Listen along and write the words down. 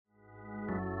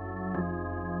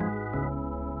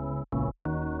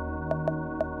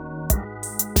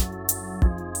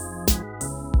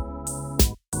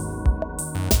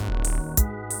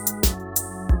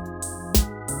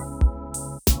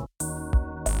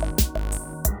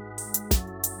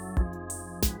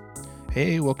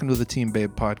Hey, welcome to the Team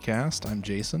Babe podcast. I'm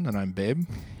Jason, and I'm Babe.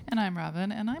 And I'm Robin,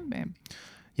 and I'm Babe.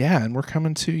 Yeah, and we're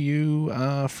coming to you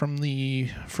from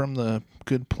the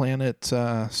good planet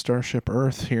Starship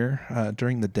Earth here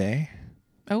during the day.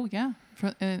 Oh, yeah,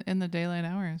 in the daylight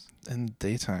hours. In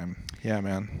daytime. Yeah,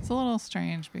 man. It's a little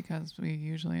strange because we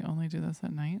usually only do this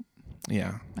at night.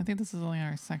 Yeah. I think this is only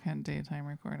our second daytime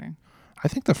recording. I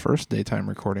think the first daytime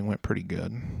recording went pretty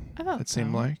good. I thought it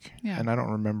seemed like. Yeah. And I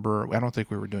don't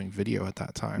think we were doing video at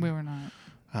that time. We were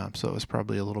not. So it was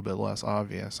probably a little bit less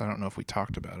obvious. I don't know if we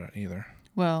talked about it either.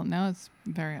 Well, now it's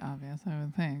very obvious, I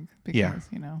would think, because,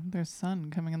 there's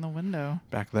sun coming in the window.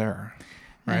 Back there,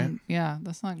 right? And, yeah,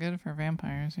 that's not good for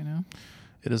vampires,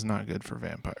 It is not good for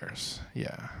vampires.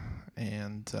 Yeah.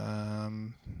 And,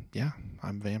 I'm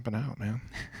vamping out, man.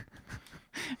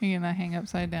 Are you going to hang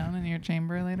upside down in your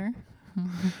chamber later?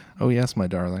 Oh, yes, my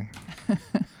darling.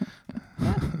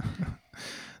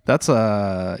 That's,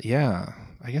 I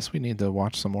guess we need to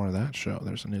watch some more of that show.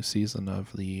 There's a new season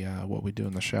of the What We Do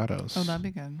in the Shadows. Oh, that'd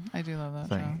be good. I do love that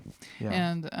thing. show.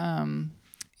 Yeah. And,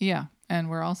 and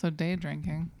we're also day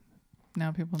drinking.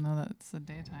 Now people know that it's the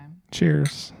daytime.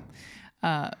 Cheers.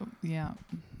 Yeah.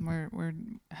 We're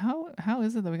how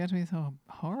is it that we got to be so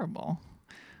horrible?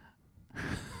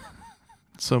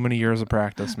 So many years of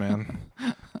practice, man.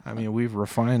 I mean, we've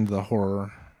refined the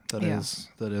horror that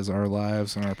is our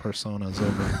lives and our personas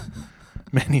over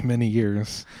many, many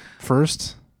years.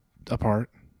 First apart,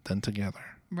 then together.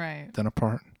 Right. Then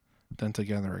apart, then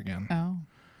together again. Oh.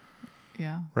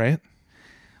 Yeah. Right?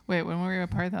 Wait, when were we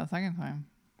apart that second time?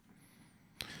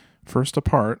 First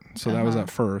apart, so that was at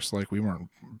first, like we weren't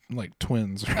like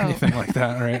twins or anything like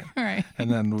that, right? Right.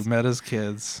 And then we met as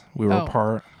kids, we were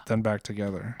apart, then back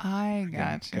together. I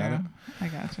got you. Got it? I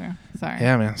got you. Sorry.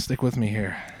 Yeah, man, stick with me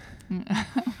here. I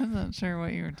wasn't sure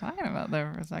what you were talking about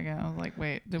there for a second. I was like,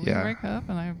 wait, did we break up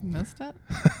and I missed it?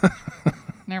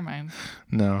 Never mind.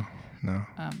 No.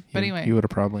 But anyway. You would have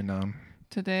probably known.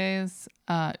 Today's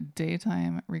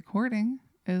daytime recording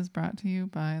is brought to you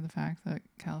by the fact that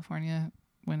California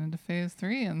went into phase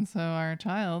 3, and so our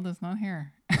child is not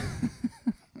here.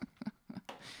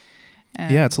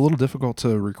 Yeah, it's a little difficult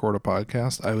to record a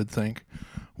podcast, I would think,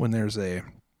 when there's a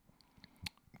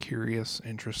curious,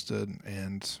 interested,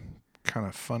 and kind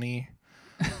of funny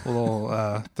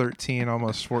little 13,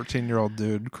 almost 14-year-old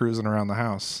dude cruising around the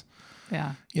house.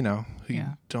 Yeah. Who you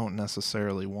don't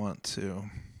necessarily want to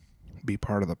be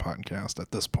part of the podcast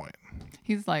at this point.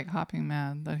 He's like hopping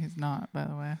mad that he's not, by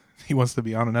the way. He wants to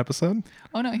be on an episode?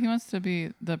 Oh, no, he wants to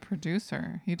be the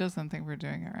producer. He doesn't think we're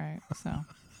doing it right. So,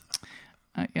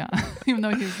 even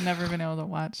though he's never been able to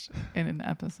watch in an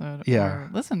episode or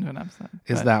listen to an episode.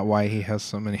 Is that why he has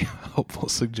so many helpful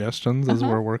suggestions as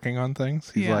we're working on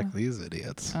things? He's like, these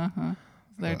idiots.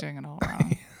 They're doing it all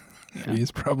wrong. Yeah.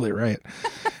 He's probably right.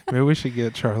 Maybe we should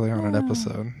get Charlie on an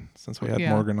episode since we had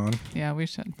Morgan on. Yeah, we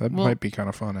should. That might be kind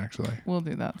of fun, actually. We'll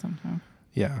do that sometime.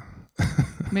 Yeah.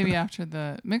 Maybe after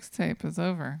the mixtape is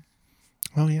over.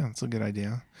 Oh yeah, that's a good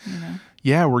idea.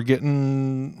 Yeah, we're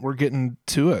getting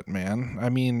to it, man. I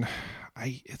mean,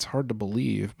 it's hard to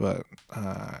believe, but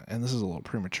and this is a little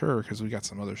premature because we got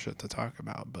some other shit to talk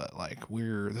about. But like,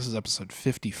 this is episode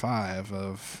 55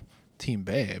 of Team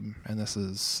Babe, and this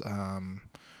is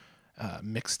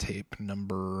mixtape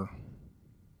number.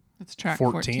 It's track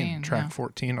 14. Track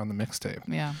 14 on the mixtape.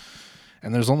 Yeah.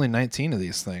 And there's only 19 of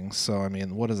these things, so I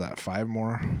mean, what is that? Five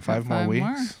more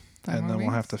weeks,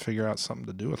 we'll have to figure out something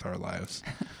to do with our lives.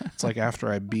 It's like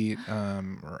after I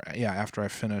after I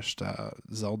finished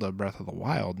Zelda Breath of the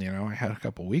Wild, I had a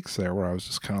couple weeks there where I was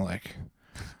just kind of like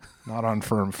not on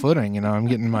firm footing. I'm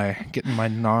getting my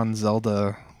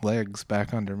non-Zelda legs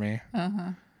back under me.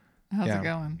 How's it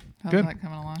going? How's Good. that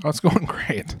coming along? Oh, it's going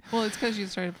great. Well, it's because you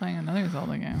started playing another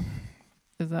Zelda game.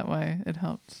 Is that why it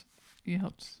helped? You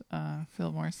helped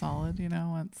feel more solid,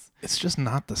 once. It's just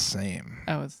not the same.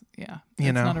 Oh, it's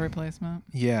not a replacement.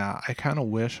 Yeah, I kind of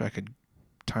wish I could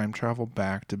time travel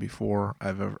back to before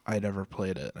I'd ever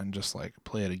played it and just like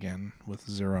play it again with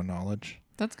zero knowledge.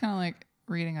 That's kind of like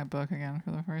reading a book again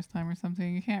for the first time or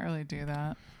something. You can't really do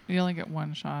that. You only get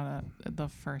one shot at the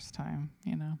first time,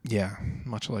 Yeah,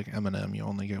 much like Eminem, you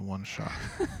only get one shot.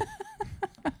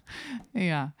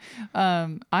 Yeah.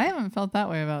 I haven't felt that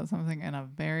way about something in a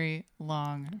very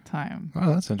long time.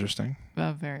 Oh, that's interesting.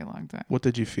 A very long time. What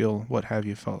have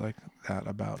you felt like that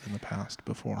about in the past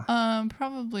before?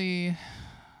 Probably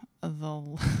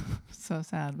so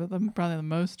sad, but probably the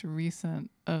most recent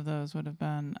of those would have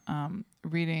been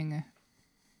reading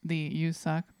the You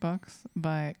Suck books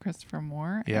by Christopher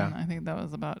Moore. Yeah. And I think that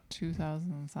was about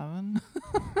 2007.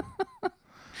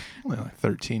 Only like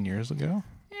 13 years ago.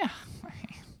 Yeah.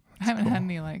 I haven't had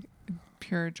any like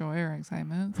pure joy or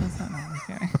excitement. So that's not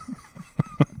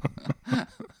okay.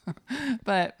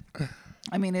 But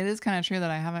I mean, it is kind of true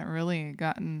that I haven't really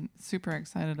gotten super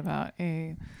excited about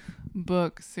a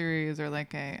book series or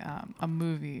like a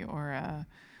movie or a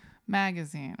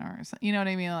magazine or you know what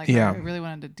I mean? Like I really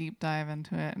wanted to deep dive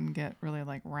into it and get really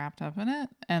like wrapped up in it.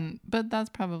 But that's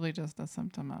probably just a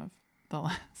symptom of the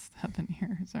last 7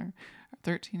 years or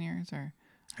 13 years or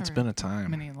it's been a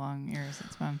time. Many long years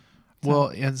it's been. So. Well,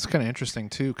 it's kind of interesting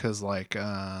too, because like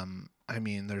I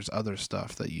mean, there's other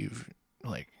stuff that you've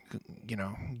like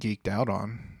geeked out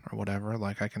on or whatever.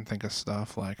 Like I can think of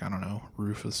stuff like I don't know,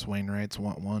 Rufus Wainwright's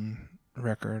Want One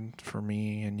record for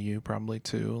me and you probably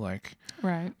too. Like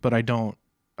right. But I don't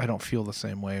feel the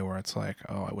same way where it's like,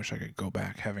 oh, I wish I could go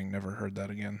back having never heard that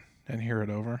again and hear it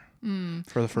over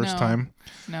for the first time.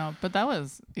 No, but that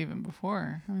was even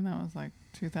before. I mean, that was like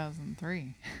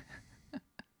 2003.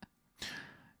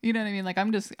 You know what I mean? Like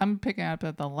I'm picking up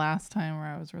at the last time where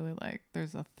I was really like,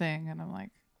 there's a thing and I'm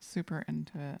like super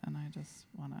into it and I just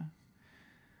want to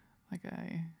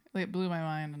it blew my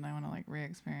mind and I want to like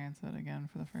re-experience it again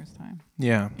for the first time.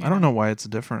 Yeah. I don't know why it's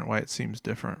different, why it seems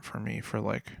different for me for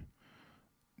like,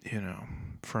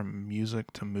 from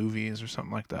music to movies or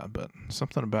something like that, but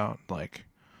something about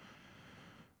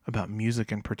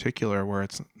music in particular where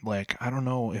it's like, I don't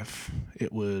know if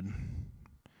it would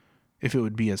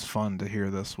be as fun to hear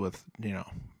this with,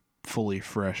 fully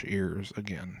fresh ears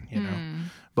again,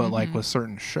 but like with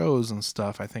certain shows and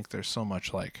stuff, I think there's so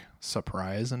much like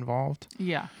surprise involved.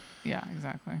 Yeah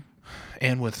exactly.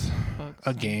 And with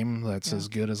a game that's as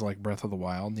good as like Breath of the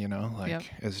Wild,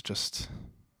 it's just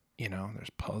there's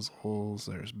puzzles,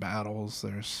 there's battles,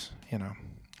 there's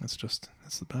it's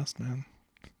the best, man.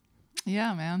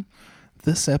 Yeah, man.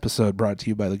 This episode brought to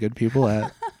you by the good people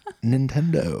at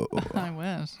Nintendo. I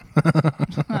wish.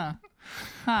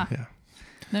 Yeah.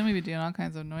 Then we'd be doing all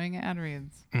kinds of annoying ad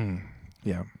reads.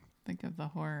 Yeah. Think of the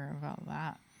horror about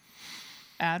that.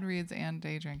 Ad reads and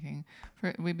day drinking.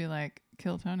 We'd be like,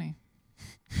 kill Tony.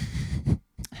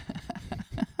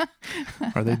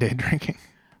 Are they day drinking?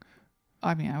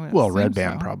 I mean, I would. Well, Red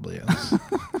Band probably is.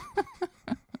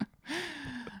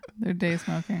 They're day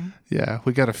smoking. Yeah,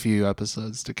 we got a few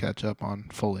episodes to catch up on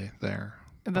fully there.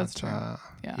 That's true.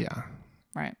 Yeah.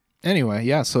 Right. Anyway,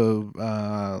 yeah.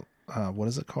 So, what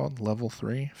is it called? Level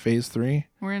 3, phase 3.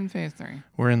 We're in phase 3.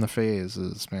 We're in the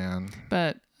phases, man.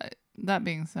 But that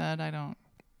being said, I don't.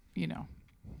 Well,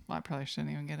 I probably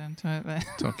shouldn't even get into it, but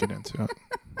don't get into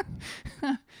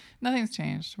it. Nothing's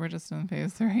changed. We're just in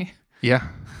phase 3. Yeah.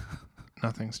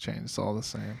 Nothing's changed. It's all the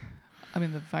same. I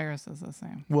mean, the virus is the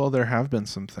same. Well, there have been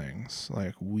some things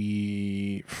like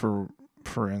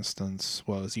for instance,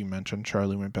 well, as you mentioned,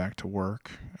 Charlie went back to work,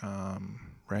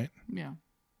 right? Yeah.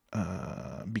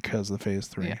 Because of the phase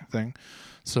 3 thing.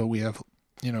 So we have,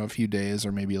 a few days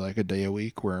or maybe like a day a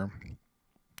week where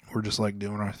we're just like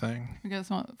doing our thing. We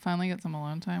finally get some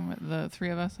alone time. The three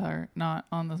of us are not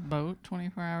on this boat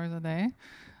 24 hours a day.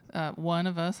 One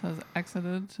of us has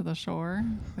exited to the shore.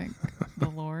 Thank the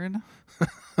Lord.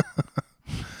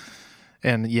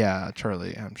 And yeah,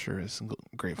 Charlie, I'm sure is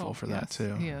grateful for that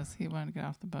too. He is. He wanted to get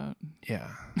off the boat. Yeah.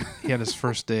 He had his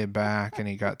first day back and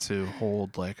he got to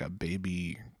hold like a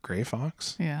baby gray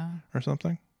fox. Yeah. Or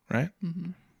something, right?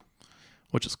 Mm-hmm.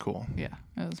 Which is cool. Yeah,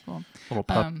 it was cool. Little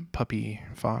puppy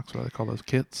fox. What do they call those?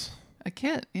 Kits? A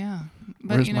kit, yeah.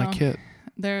 But, where's my kit?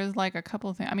 There's like a couple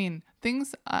of things. I mean,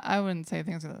 things, I wouldn't say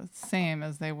things are the same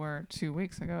as they were 2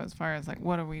 weeks ago as far as like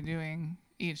what are we doing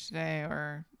each day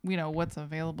or, what's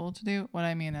available to do. What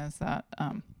I mean is that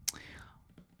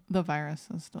the virus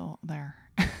is still there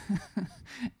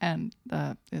and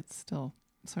it's still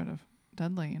sort of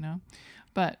deadly,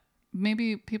 But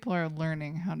maybe people are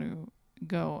learning how to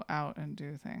go out and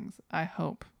do things. I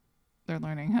hope they're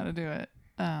learning how to do it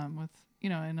with,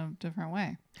 in a different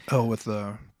way. Oh, with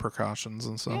the precautions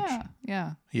and such?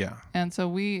 Yeah. Yeah. And so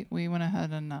we went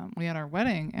ahead and we had our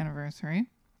wedding anniversary.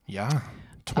 Yeah.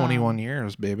 21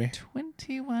 years, baby.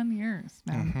 21 years,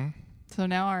 man. Mm-hmm. So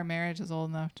now our marriage is old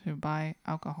enough to buy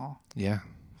alcohol. Yeah.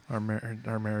 Our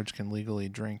marriage can legally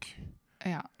drink.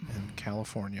 Yeah. In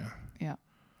California. Yeah.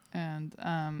 And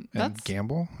that's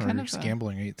gamble? Or you're just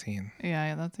gambling 18?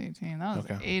 Yeah, that's 18. That was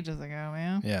ages ago,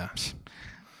 man. Yeah.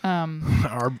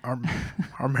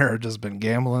 Our marriage has been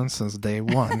gambling since day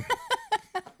one.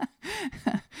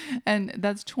 And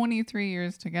that's 23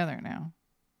 years together now.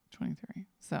 23.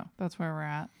 So that's where we're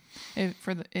at.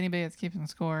 Anybody that's keeping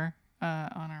score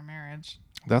on our marriage.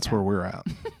 That's where we're at.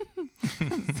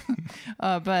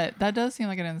 But that does seem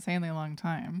like an insanely long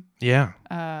time. Yeah.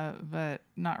 But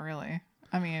not really.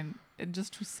 I mean,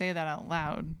 just to say that out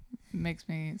loud makes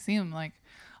me seem like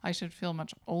I should feel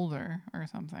much older or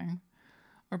something,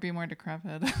 or be more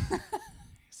decrepit.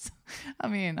 I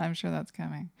mean, I'm sure that's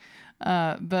coming.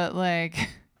 But like,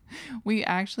 we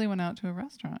actually went out to a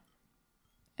restaurant,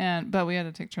 but we had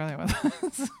to take Charlie with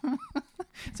us.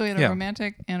 So we had a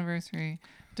romantic anniversary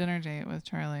dinner date with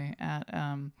Charlie at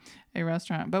a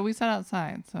restaurant, but we sat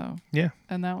outside. So yeah,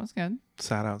 and that was good.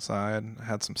 Sat outside,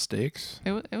 had some steaks.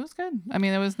 It was good. I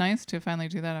mean, it was nice to finally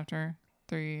do that after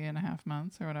 3.5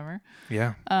 months or whatever.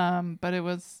 Yeah. But it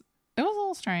was a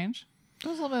little strange. It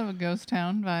was a little bit of a ghost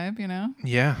town vibe, you know?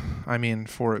 Yeah. I mean,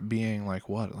 for it being like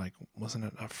what? Like, wasn't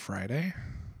it a Friday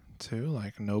too?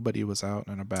 Like, nobody was out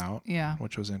and about. Yeah.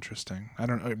 Which was interesting. I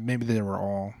don't know. Maybe they were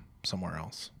all somewhere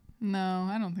else. No,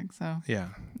 I don't think so. Yeah.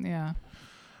 Yeah.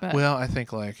 But well, I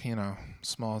think, like,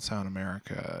 small town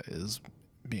America is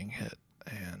being hit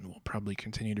and will probably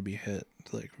continue to be hit,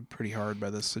 like, pretty hard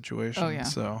by this situation. Oh, yeah.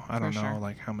 So I don't know, sure.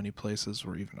 like, how many places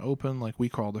were even open. Like, we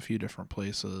called a few different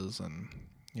places and,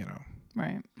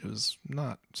 right. It was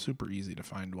not super easy to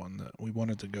find one that we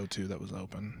wanted to go to that was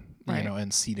open, right.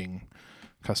 And seating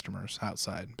customers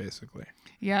outside, basically.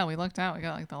 Yeah, we looked out. We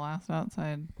got like the last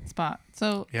outside spot.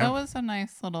 So that was a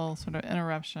nice little sort of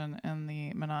interruption in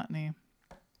the monotony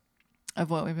of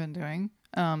what we've been doing.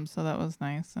 So that was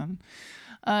nice. And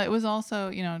it was also,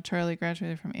 Charlie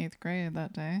graduated from 8th grade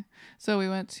that day. So we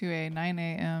went to a 9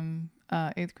 a.m.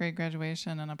 8th grade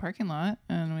graduation in a parking lot,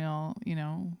 and we all,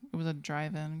 it was a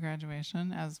drive-in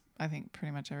graduation, as I think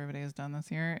pretty much everybody has done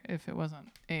this year, if it wasn't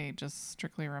a just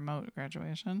strictly remote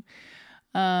graduation.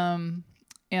 And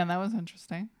that was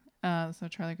interesting. So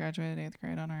Charlie graduated 8th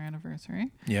grade on our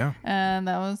anniversary. Yeah. And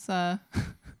that was kind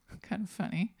of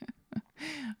funny.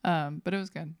 But it was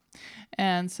good.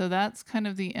 And so that's kind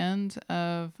of the end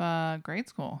of grade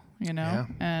school, Yeah.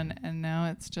 and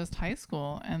now it's just high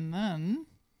school. And then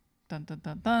dun dun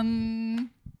dun dun,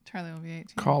 Charlie will be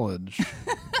 18. College.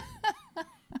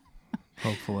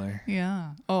 Hopefully.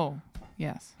 Yeah. Oh,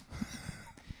 yes.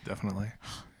 Definitely.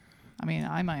 I mean,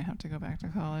 I might have to go back to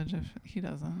college if he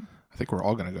doesn't. I think we're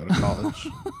all going to go to college.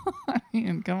 I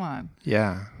mean, come on.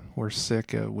 Yeah. We're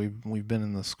sick. We've been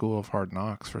in the school of hard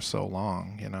knocks for so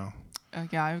long,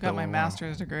 Yeah, I've got my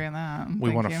master's degree in that. We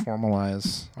want to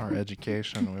formalize our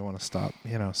education. We want to stop,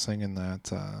 singing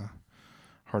that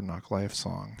Hard Knock Life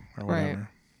song or whatever.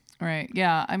 Right.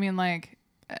 Yeah. I mean, like,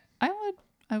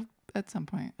 at some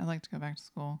point, I'd like to go back to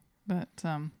school. But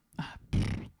the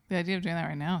idea of doing that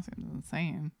right now seems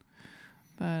insane.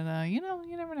 But, you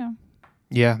never know.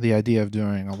 Yeah, the idea of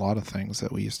doing a lot of things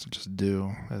that we used to just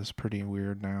do is pretty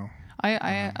weird now.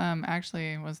 I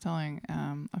actually was telling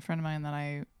a friend of mine that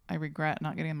I regret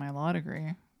not getting my law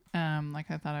degree, like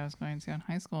I thought I was going to in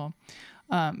high school,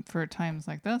 for times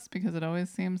like this, because it always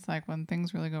seems like when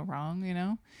things really go wrong,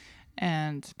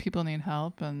 and people need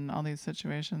help, and all these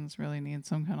situations really need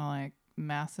some kind of like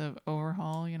massive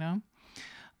overhaul,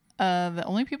 the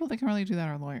only people that can really do that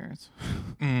are lawyers.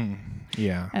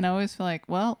 Yeah. And I always feel like,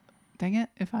 well, dang it,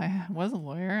 if I was a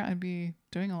lawyer, I'd be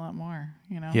doing a lot more,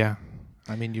 Yeah.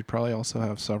 I mean, you'd probably also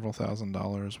have several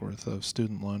 $1,000s worth of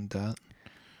student loan debt.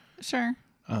 Sure.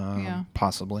 Yeah.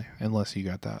 Possibly, unless you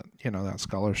got that, that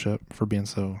scholarship for being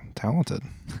so talented.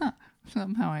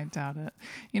 Somehow I doubt it.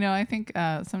 I think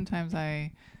sometimes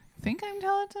I think I'm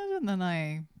talented, and then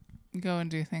I go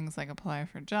and do things like apply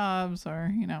for jobs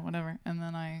or, whatever. And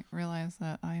then I realize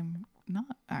that I'm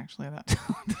not actually that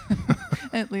talented,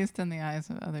 at least in the eyes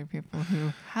of other people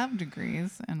who have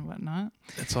degrees and whatnot.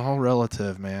 It's all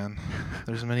relative, man.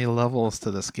 There's many levels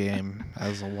to this game,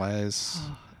 as a wise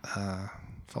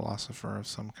philosopher of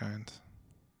some kind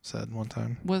said one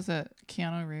time. Was it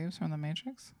Keanu Reeves from The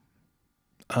Matrix?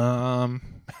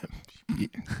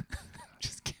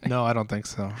 Just kidding. No, I don't think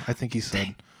so. I think he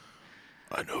said,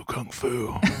 I know Kung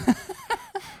Fu.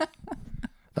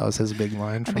 That was his big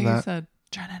line from that. I think he said,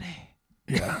 Trinity.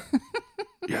 Yeah.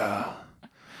 Yeah.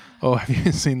 Oh, have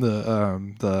you seen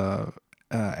the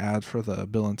ad for the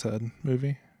Bill and Ted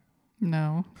movie?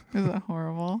 No. Is it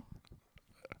horrible?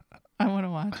 I want to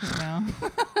watch it now.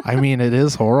 I mean, it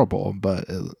is horrible, but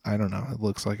I don't know. It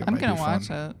looks like I'm might gonna be watch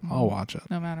fun. it. I'll watch it.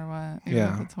 No matter what.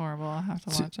 Even if it's horrible, I'll have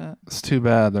to watch it. It's too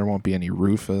bad there won't be any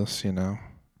Rufus, or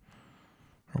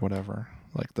whatever.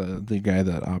 Like the guy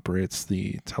that operates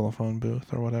the telephone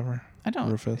booth or whatever. I don't.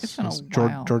 Rufus. It's been a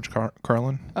while. George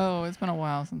Carlin. Oh, it's been a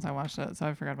while since I watched it, so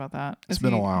I forgot about that. It's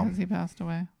been a while. Has he passed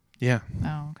away? Yeah.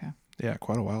 Oh, okay. Yeah,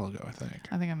 quite a while ago, I think.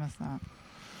 I think I missed that.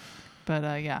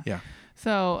 But yeah. Yeah.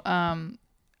 So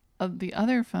the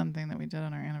other fun thing that we did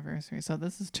on our anniversary. So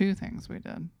this is two things we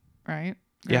did, right?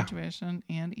 Graduation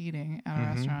and eating at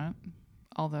a restaurant,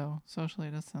 although socially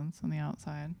distanced on the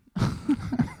outside.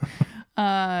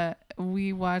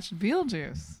 We watched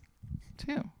Beetlejuice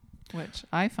too, which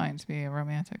I find to be a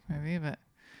romantic movie. But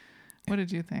what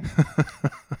did you think?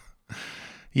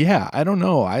 Yeah, I don't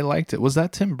know. I liked it. Was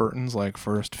that Tim Burton's like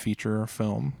first feature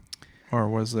film, or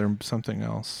was there something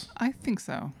else? I think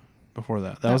so. Before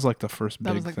that, that was like the first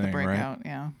big thing, the breakout, right?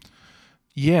 Yeah.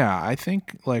 Yeah, I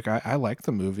think like I like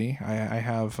the movie. I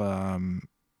have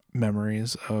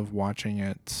memories of watching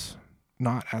it.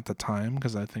 Not at the time,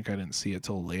 because I think I didn't see it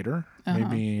till later.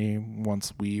 Maybe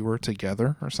once we were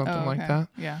together or something like that.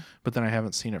 Yeah. But then I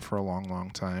haven't seen it for a long, long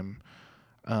time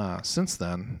since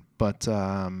then. But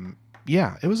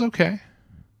yeah, it was okay.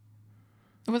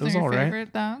 It was your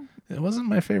favorite dog? It wasn't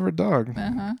my favorite dog.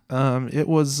 It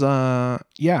was,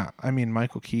 yeah. I mean,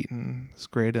 Michael Keaton is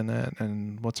great in it,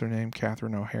 and what's her name,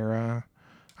 Catherine O'Hara.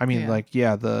 I mean,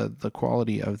 the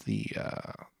quality of the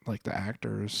like the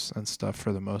actors and stuff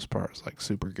for the most part is like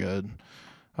super good.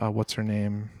 What's her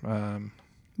name?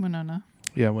 Winona.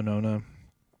 Yeah, Winona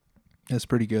is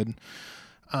pretty good.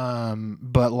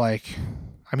 But like,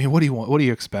 I mean, what do you want? What do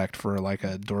you expect for like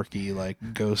a dorky like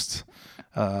ghost,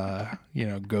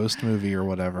 ghost movie or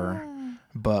whatever?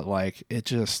 But like, it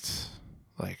just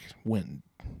like went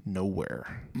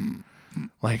nowhere.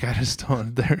 Like, I just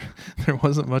don't. There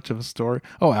wasn't much of a story.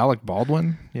 Oh, Alec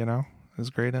Baldwin, is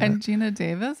great in it. And Gina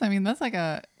Davis. I mean, that's like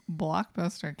a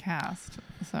blockbuster cast.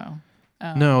 So.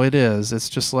 No, it is. It's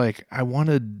just like I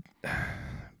wanted.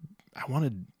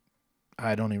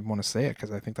 I don't even want to say it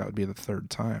because I think that would be the third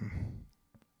time,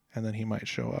 and then he might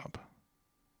show up.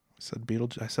 I said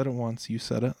Beetlejuice. I said it once. You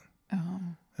said it. Oh.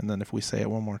 And then if we say it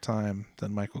one more time,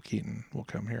 then Michael Keaton will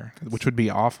come here, which would be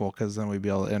awful because then we'd be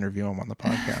able to interview him on the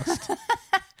podcast.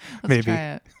 Let's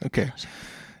try it. Okay.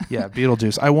 Yeah,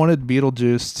 Beetlejuice. I wanted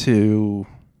Beetlejuice to.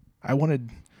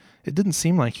 It didn't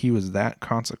seem like he was that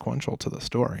consequential to the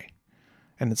story.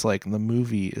 And it's like the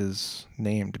movie is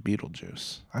named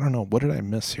Beetlejuice. I don't know. What did I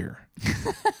miss here?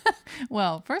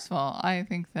 Well, first of all, I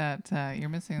think that you're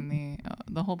missing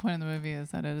the whole point of the movie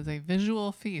is that it is a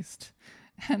visual feast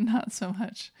and not so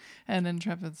much an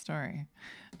intrepid story.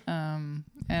 And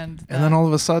then all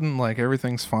of a sudden, like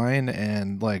everything's fine,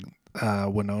 and like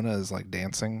Winona is like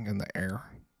dancing in the air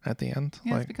at the end.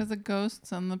 Yes, like, because the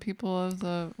ghosts and the people of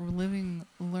the living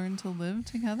learn to live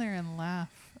together and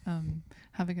laugh.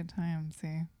 Have a good time,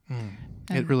 see?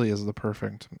 It really is the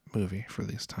perfect movie for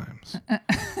these times.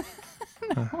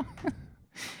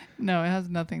 No, it has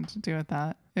nothing to do with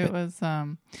that. It was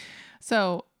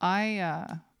so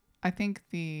I think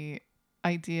the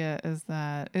idea is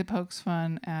that it pokes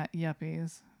fun at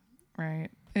yuppies, right?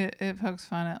 It pokes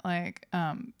fun at like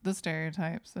the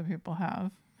stereotypes that people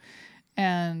have.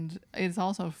 And it's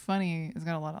also funny. It's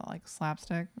got a lot of like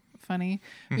slapstick funny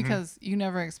because you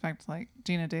never expect like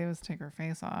Gina Davis to take her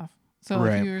face off. So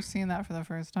if you're seeing that for the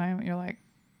first time, you're like,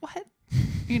 what?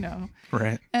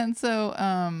 Right. And so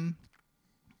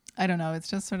I don't know. It's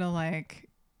just sort of like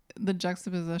the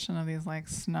juxtaposition of these like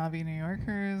snobby New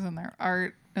Yorkers and their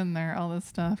art and their all this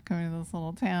stuff coming to this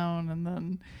little town, and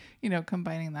then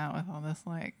combining that with all this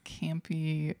like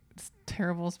campy,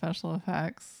 terrible special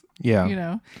effects.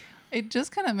 Yeah. It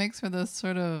just kind of makes for this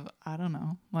sort of, I don't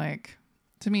know, like,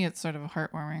 to me, it's sort of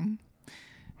heartwarming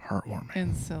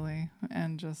and silly,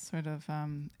 and just sort of,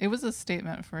 it was a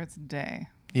statement for its day.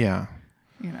 Yeah.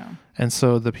 And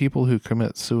so the people who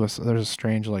commit suicide, there's a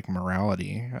strange like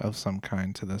morality of some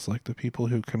kind to this. Like the people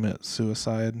who commit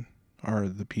suicide are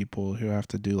the people who have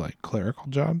to do like clerical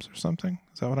jobs or something.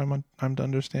 Is that what I'm to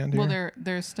understand here? Well,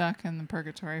 they're stuck in the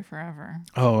purgatory forever.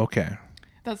 Oh, okay.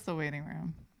 That's the waiting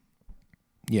room.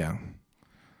 Yeah.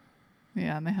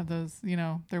 Yeah, and they have those,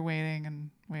 they're waiting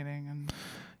and...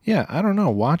 Yeah, I don't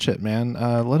know. Watch it, man.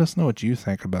 Let us know what you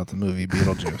think about the movie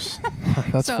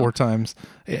Beetlejuice. That's 4 times.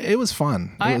 It was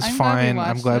fun. It was fine.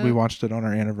 I'm glad we watched it on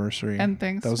our anniversary. And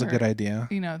thanks That was a good idea.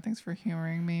 Thanks for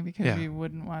humoring me because you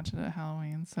wouldn't watch it at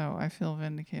Halloween. So I feel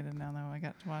vindicated now that I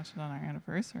got to watch it on our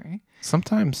anniversary.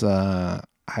 Sometimes I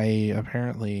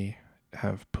apparently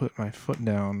have put my foot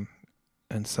down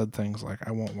and said things like,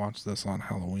 I won't watch this on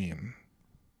Halloween.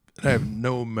 I have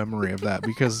no memory of that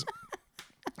because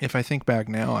if I think back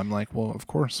now, I'm like, well, of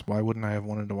course, why wouldn't I have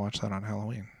wanted to watch that on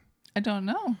Halloween? I don't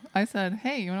know. I said,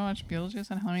 hey, you want to watch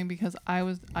Beetlejuice on Halloween? Because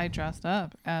I dressed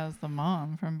up as the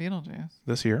mom from Beetlejuice.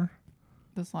 This year?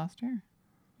 This last year.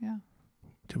 Yeah.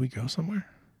 Did we go somewhere?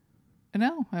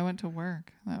 No, I went to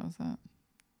work. That was it.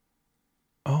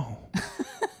 Oh.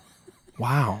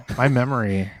 Wow. My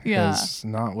memory is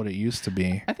not what it used to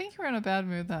be. I think you were in a bad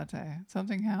mood that day.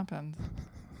 Something happened.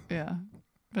 Yeah.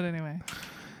 But anyway.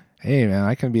 Hey, man,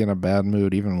 I can be in a bad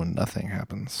mood even when nothing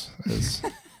happens.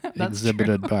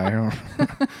 exhibited by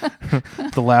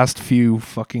the last few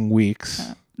fucking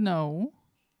weeks. No,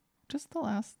 just the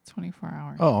last 24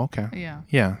 hours. Oh, okay. Yeah.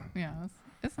 Yeah. Yeah,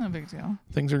 it's no big deal.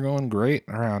 Things are going great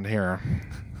around here.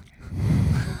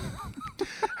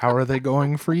 How are they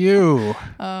going for you?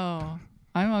 Oh,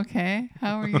 I'm okay.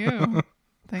 How are you?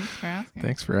 Thanks for asking.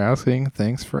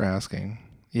 Thanks for asking.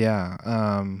 Yeah.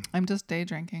 I'm just day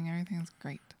drinking. Everything's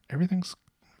great. Everything's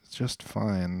just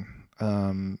fine.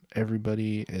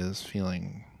 Everybody is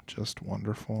feeling just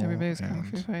wonderful. Everybody's kung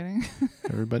fu fighting.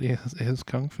 Everybody is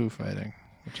kung fu fighting,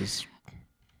 which is,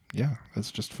 yeah,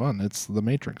 it's just fun. It's the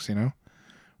Matrix, you know?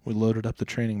 We loaded up the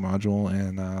training module,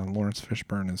 and Lawrence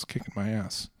Fishburne is kicking my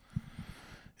ass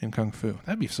in kung fu.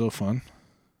 That'd be so fun.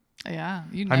 Yeah.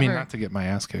 I mean, not to get my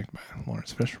ass kicked by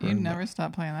Lawrence Fishburne. You never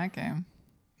stop playing that game.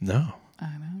 No.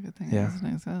 I know. Good thing it doesn't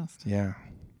exist. Yeah.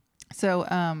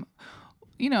 So,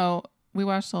 we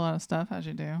watched a lot of stuff, as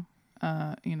you do,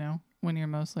 when you're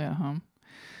mostly at home.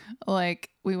 Like,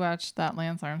 we watched that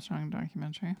Lance Armstrong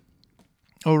documentary.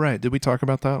 Oh, right. Did we talk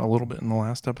about that a little bit in the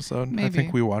last episode? Maybe. I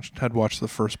think we had watched the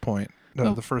first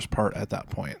the first part at that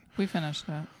point. We finished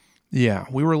it. Yeah.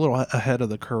 We were a little ahead of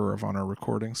the curve on our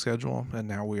recording schedule, and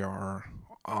now we are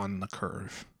on the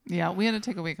curve. Yeah, we had to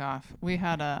take a week off. We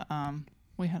had a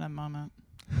moment.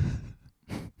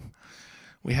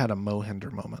 We had a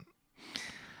Mohinder moment.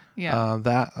 Yeah.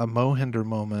 A Mohinder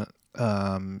moment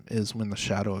is when the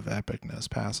shadow of epicness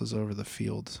passes over the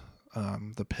field,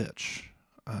 the pitch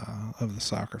of the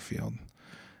soccer field,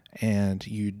 and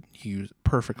you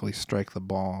perfectly strike the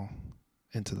ball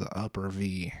into the upper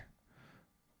V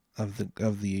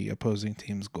of the opposing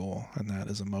team's goal, and that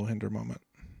is a Mohinder moment.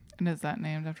 And is that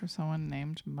named after someone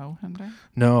named Mohinder?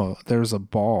 No, there's a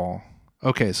ball.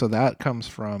 Okay, so that comes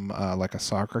from like a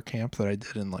soccer camp that I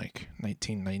did in like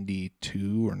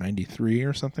 1992 or 93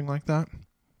 or something like that.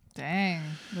 Dang,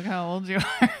 look how old you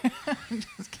are. I'm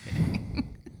just kidding.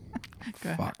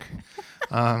 Fuck.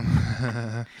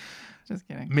 Just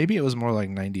kidding. Maybe it was more like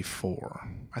 94.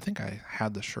 I think I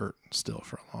had the shirt still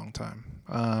for a long time.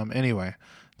 Anyway,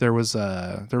 there were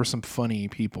some funny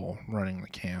people running the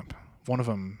camp. One of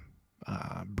them,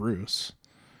 Bruce,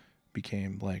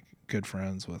 became like good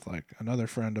friends with like another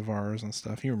friend of ours and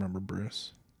stuff. You remember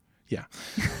Bruce? Yeah.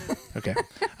 Okay.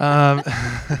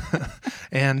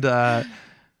 And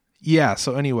yeah,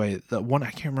 so anyway, the one,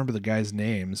 I can't remember the guys'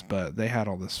 names, but they had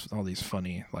all these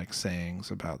funny like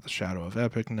sayings about the shadow of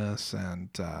epicness and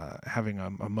having a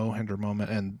Mohinder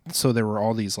moment. And so there were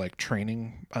all these like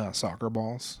training soccer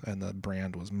balls, and the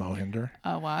brand was Mohinder.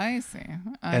 Oh, I see.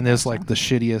 And there's like the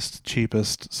shittiest,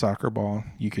 cheapest soccer ball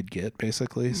you could get,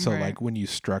 basically. So right. like when you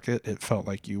struck it, it felt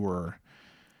like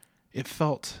it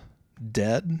felt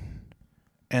dead,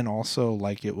 and also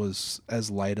like it was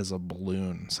as light as a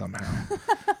balloon somehow.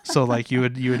 So like you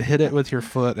would hit it with your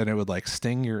foot, and it would like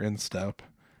sting your instep,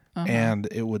 and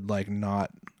it would like not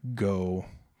go.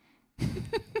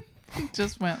 It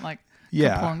just went like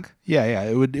Ka-plunk. Yeah.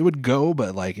 It would go,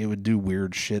 but like it would do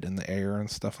weird shit in the air and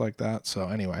stuff like that. So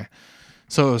anyway,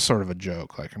 so it was sort of a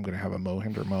joke. Like I'm gonna have a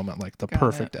Mohinder moment, like the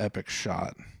perfect epic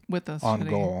shot with this on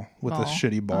goal with this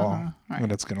shitty ball, right.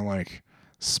 And it's gonna like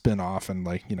spin off and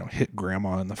like, hit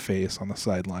grandma in the face on the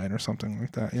sideline or something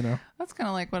like that, That's kind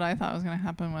of like what I thought was going to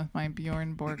happen with my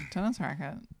Bjorn Borg tennis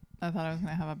racket. I thought I was going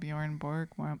to have a Bjorn Borg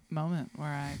moment where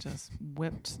I just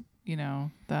whipped,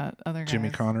 that other guy.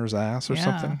 Jimmy Connor's ass or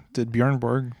something. Did Bjorn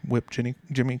Borg whip Jimmy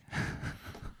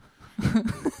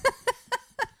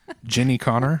Ginny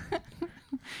Connor?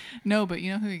 No, but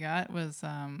you know who he got was,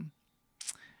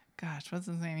 gosh, what's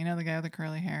his name? The guy with the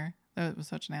curly hair that was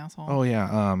such an asshole. Oh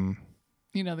yeah.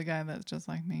 The guy that's just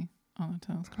like me on the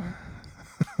tennis court.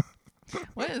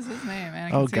 What is his name,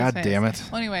 man? Oh, God damn it.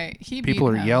 Well, anyway, people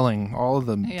are yelling. All of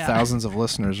the thousands of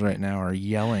listeners right now are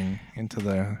yelling into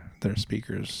their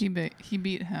speakers. He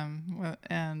beat him,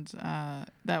 and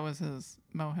that was his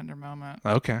Mohinder moment.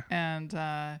 Okay. And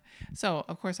so,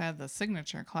 of course, I had the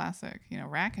signature classic,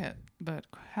 racket, but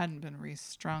hadn't been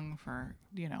restrung for,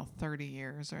 30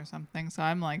 years or something. So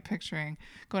I'm like picturing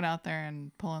going out there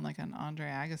and pulling like an Andre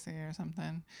Agassi or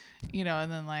something,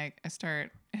 and then like I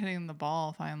start hitting the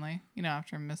ball finally,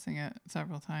 after missing it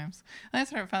several times. And I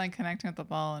start finally connecting with the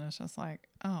ball, and it's just like,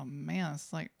 oh man,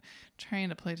 it's like trying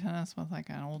to play tennis with like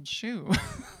an old shoe.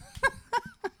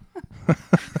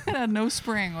 It had no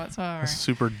spring whatsoever.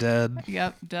 Super dead.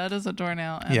 Yep, dead as a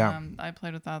doornail. And I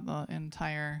played with that the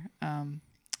entire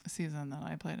season that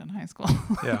I played in high school.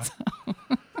 Yeah.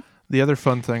 The other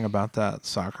fun thing about that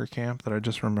soccer camp that I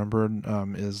just remembered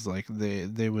is like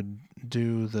they would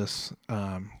do this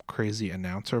crazy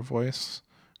announcer voice,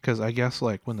 because I guess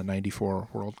like when the '94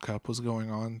 World Cup was going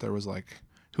on, there was like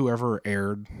whoever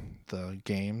aired the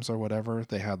games or whatever,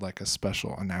 they had like a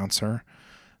special announcer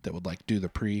that would like do the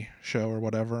pre-show or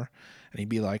whatever, and he'd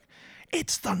be like,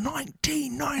 "It's the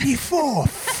 1994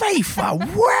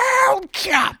 FIFA World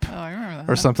Cup," Oh, I remember that,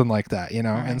 or something like that, you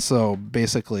know. Right. And so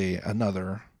basically,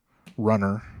 another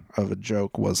runner of a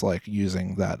joke was like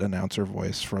using that announcer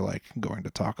voice for like going to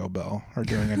Taco Bell or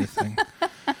doing anything.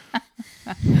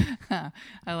 I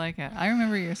like it. I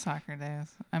remember your soccer days.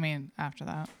 I mean, after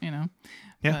that, you know.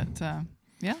 Yeah. But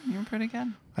yeah, you were pretty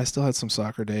good. I still had some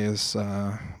soccer days,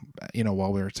 you know,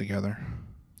 while we were together.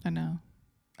 I know.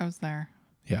 I was there.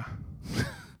 Yeah.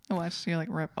 I watched you like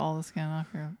rip all the skin off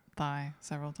your thigh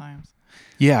several times.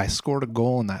 Yeah, I scored a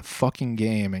goal in that fucking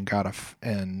game and got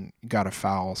a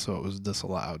foul, so it was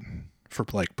disallowed for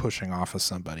like pushing off of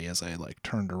somebody as I like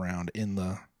turned around in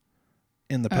the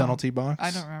penalty box.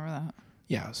 I don't remember that.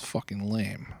 Yeah, it was fucking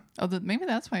lame. Oh, maybe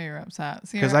that's why you're upset.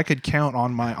 Because I could count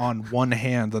on one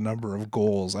hand the number of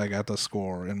goals I got to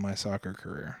score in my soccer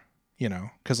career. You know,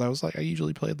 because I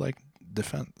usually played like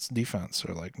defense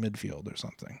or like midfield or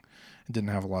something. I didn't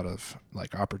have a lot of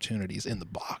like opportunities in the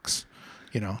box.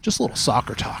 You know, just a little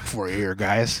soccer talk for you here,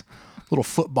 guys. A little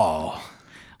football.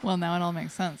 Well, now it all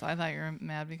makes sense. I thought you were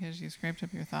mad because you scraped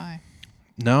up your thigh.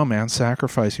 No, man,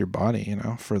 sacrifice your body, you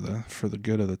know, for the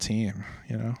good of the team,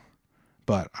 you know.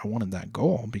 But I wanted that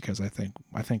goal because I think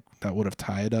that would have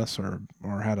tied us or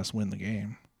had us win the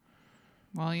game.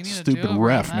 Well, you need Stupid a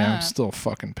ref, man. I'm still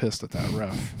fucking pissed at that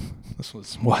ref. This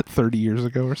was what, 30 years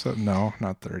ago or something? No,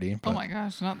 not 30. Oh my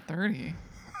gosh, not 30.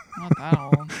 Not that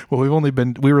old. Well,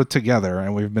 we were together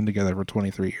and we've been together for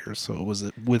 23 years, so it was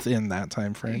within that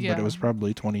time frame, but it was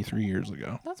probably 23 years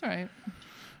ago. That's right.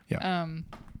 Yeah.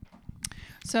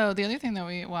 So the other thing that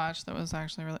we watched that was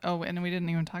actually really... Oh, and we didn't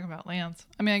even talk about Lance.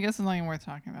 I mean, I guess it's not even worth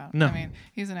talking about. No. I mean,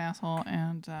 he's an asshole,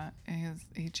 and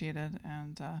he cheated,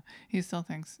 and he still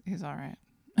thinks he's all right.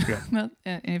 Yeah.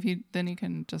 And then you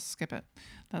can just skip it.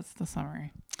 That's the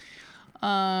summary.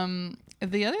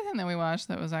 The other thing that we watched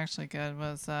that was actually good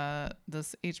was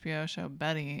this HBO show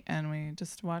Betty, and we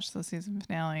just watched the season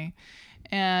finale,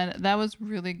 and that was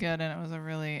really good, and it was a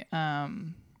really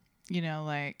you know,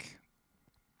 like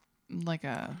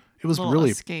it was little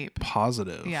really escape.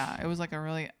 Positive. Yeah, it was like a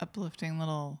really uplifting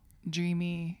little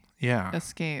dreamy yeah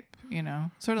escape, you know,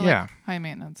 sort of like High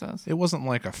Maintenance is. It wasn't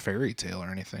like a fairy tale or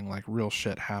anything. Like real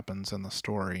shit happens in the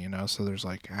story, you know, so there's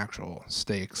like actual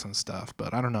stakes and stuff.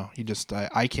 But I don't know,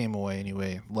 I came away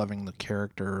anyway loving the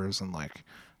characters and like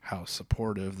how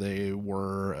supportive they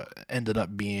ended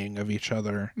up being of each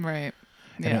other, right?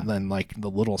 And then like the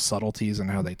little subtleties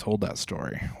and how they told that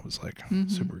story was like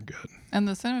super good. And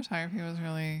the cinematography was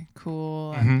really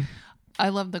cool. And I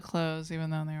loved the clothes, even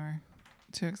though they were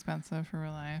too expensive for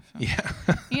real life. And, yeah.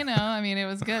 You know, I mean, it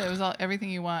was good. It was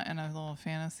everything you want in a little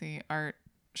fantasy art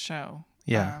show.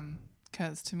 Yeah.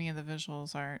 Because to me, the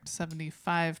visuals are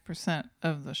 75%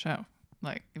 of the show.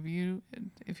 Like, if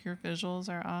your visuals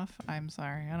are off, I'm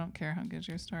sorry. I don't care how good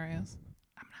your story is.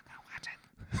 I'm not going to watch it.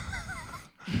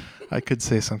 I could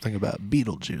say something about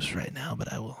Beetlejuice right now,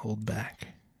 but I will hold back.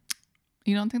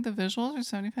 You don't think the visuals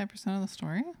are 75% of the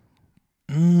story?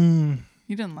 You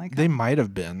didn't like them? They might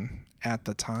have been at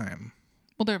the time.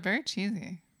 Well, they're very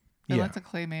cheesy. They're lots of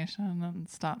claymation and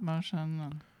stop motion.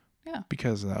 And, yeah.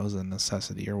 Because that was a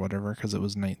necessity or whatever, because it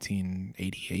was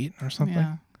 1988 or something.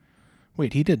 Yeah.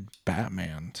 Wait, he did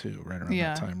Batman too, right around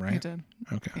that time, right? He did.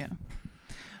 Okay. Yeah.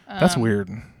 That's weird.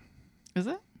 Is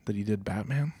it? That he did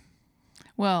Batman?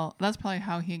 Well, that's probably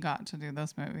how he got to do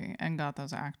this movie and got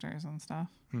those actors and stuff.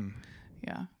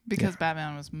 Yeah. Because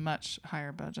Batman was much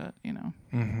higher budget, you know.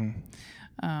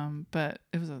 But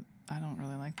it was I don't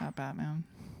really like that Batman.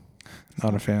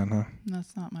 Not a fan, huh?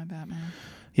 That's not my Batman.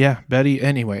 Yeah, Betty.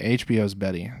 Anyway, HBO's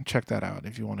Betty. Check that out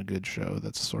if you want a good show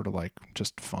that's sort of like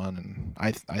just fun and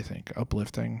I think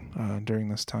uplifting during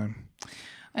this time.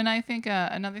 And I think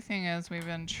another thing is we've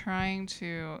been trying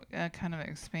to kind of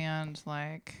expand,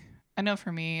 like, I know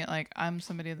for me, like, I'm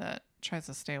somebody that tries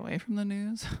to stay away from the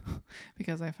news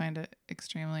because I find it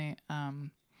extremely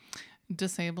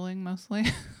disabling mostly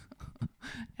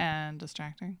and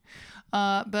distracting.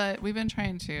 But we've been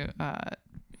trying to,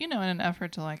 you know, in an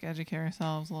effort to like educate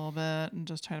ourselves a little bit and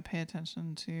just try to pay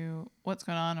attention to what's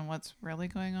going on and what's really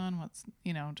going on, what's,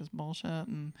 you know, just bullshit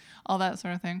and all that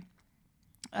sort of thing.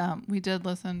 We did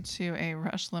listen to a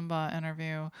Rush Limbaugh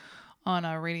interview on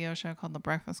a radio show called The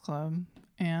Breakfast Club.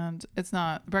 And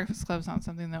Breakfast Club's not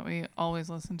something that we always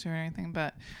listen to or anything,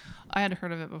 but I had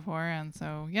heard of it before. And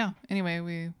so, yeah, anyway,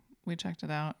 we we checked it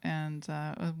out, and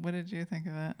what did you think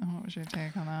of it? What was your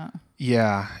take on that?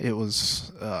 Yeah, it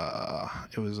was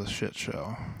a shit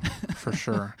show for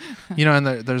sure. You know, and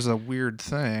there's a weird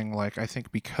thing, like I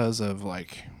think because of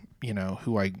like, you know,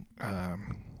 who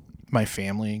my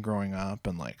family growing up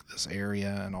and like this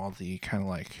area and all the kind of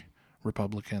like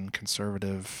Republican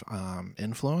conservative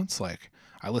influence, like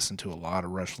I listened to a lot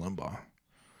of Rush Limbaugh.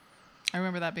 I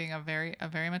remember that being a very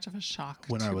much of a shock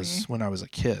when to I was me. when I was a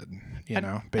kid,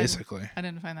 basically. I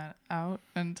didn't find that out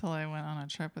until I went on a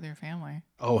trip with your family.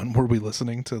 Oh, and were we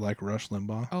listening to like Rush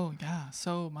Limbaugh? Oh yeah,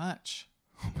 so much.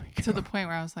 Oh my God. To the point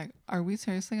where I was like, are we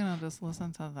seriously gonna just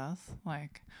listen to this?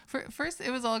 Like, first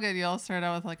it was all good. Y'all started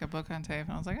out with like a book on tape,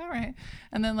 and I was like, all right.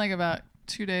 And then like about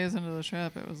 2 days into the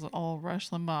trip, it was all Rush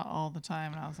Limbaugh all the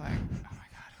time, and I was like, oh my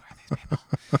God, who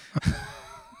are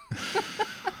these people?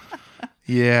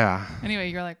 Yeah. Anyway,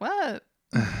 you're like, what?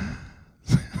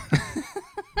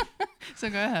 So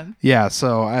go ahead. Yeah,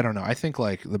 so I don't know. I think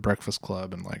like the Breakfast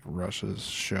Club and like Rush's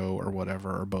show or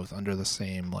whatever are both under the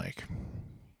same like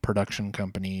production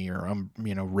company or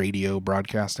you know, radio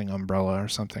broadcasting umbrella or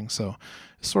something. So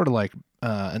it's sort of like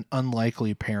an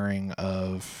unlikely pairing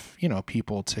of, you know,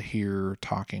 people to hear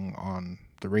talking on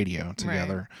the radio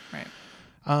together. Right.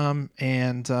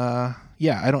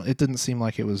 Yeah, it didn't seem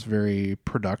like it was very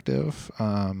productive.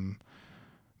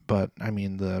 But I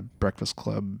mean, the Breakfast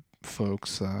Club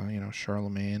folks, you know,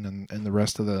 Charlemagne and the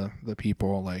rest of the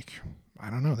people, like, I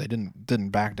don't know, they didn't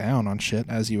back down on shit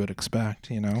as you would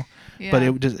expect, you know. Yeah. But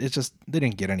it just they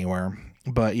didn't get anywhere.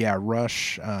 But yeah,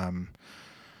 Rush,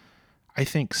 I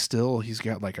think still he's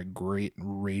got like a great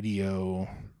radio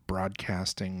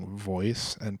broadcasting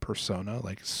voice and persona,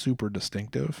 like super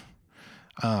distinctive.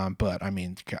 But I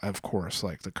mean, of course,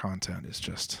 like the content is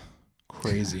just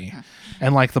crazy.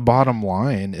 And like the bottom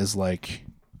line is like,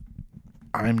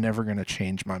 I'm never going to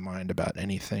change my mind about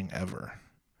anything ever.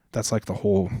 That's like the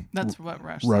whole that's what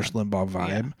Rush Limbaugh vibe.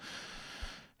 Yeah.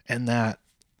 And that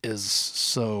is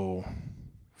so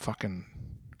fucking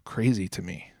crazy to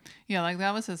me. Yeah, like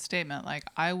that was his statement. Like,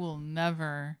 I will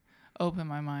never open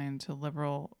my mind to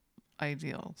liberal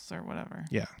ideals or whatever.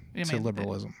 Yeah, to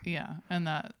liberalism. And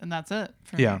that's it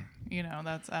for me. You know,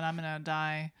 and I'm gonna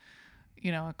die,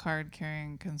 you know, a card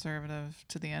carrying conservative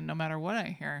to the end, no matter what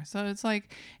I hear. So it's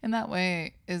like, in that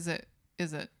way, is it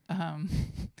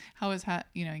how is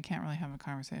you know, you can't really have a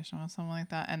conversation with someone like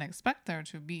that and expect there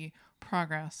to be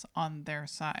progress on their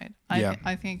side.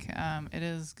 I think it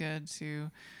is good to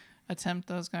attempt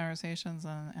those conversations in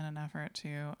an effort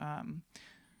to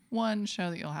one,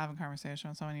 show that you'll have a conversation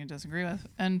with someone you disagree with,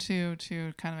 and two,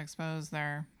 to kind of expose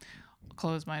their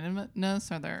closed-mindedness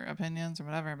or their opinions or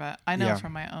whatever. But I know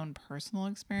from my own personal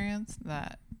experience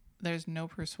that there's no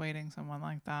persuading someone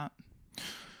like that.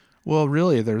 Well,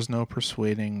 really, there's no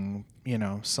persuading, you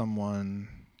know, someone,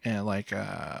 and like,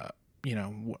 you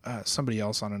know, somebody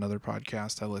else on another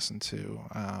podcast I listened to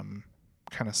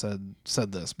kind of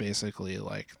said this basically,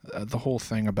 like the whole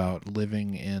thing about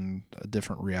living in a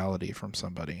different reality from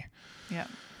somebody. Yeah.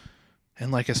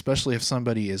 And like, especially if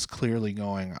somebody is clearly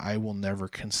going, I will never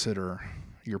consider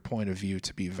your point of view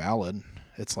to be valid.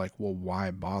 It's like, well,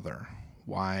 why bother?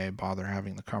 Why bother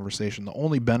having the conversation? The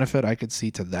only benefit I could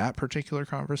see to that particular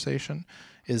conversation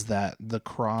is that the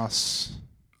cross,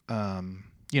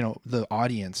 you know, the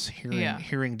audience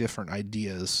hearing different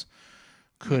ideas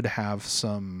could have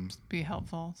some be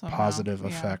helpful somehow. Positive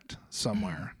effect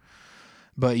somewhere.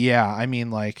 But yeah, I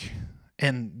mean, like,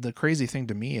 and the crazy thing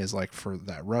to me is like, for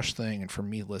that Rush thing and for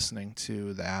me listening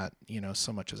to that, you know,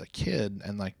 so much as a kid,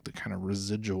 and like the kind of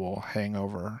residual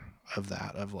hangover of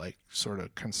that, of like sort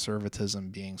of conservatism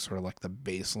being sort of like the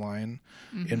baseline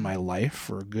in my life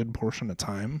for a good portion of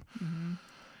time,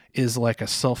 is like a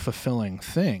self-fulfilling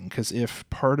thing. Because if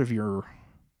part of your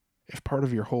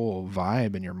whole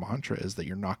vibe and your mantra is that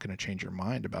you're not going to change your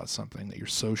mind about something, that you're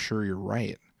so sure you're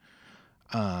right,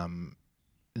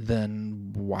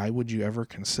 then why would you ever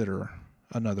consider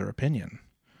another opinion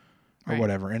or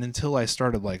whatever? And until I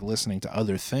started like listening to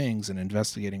other things and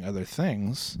investigating other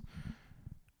things,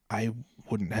 I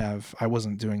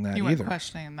wasn't doing that either. You weren't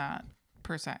questioning that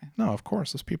per se. No, of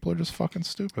course. Those people are just fucking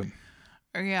stupid.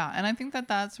 Yeah, and I think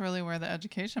that's really where the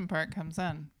education part comes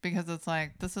in, because it's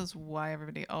like, this is why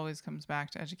everybody always comes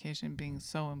back to education being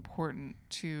so important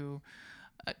to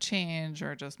change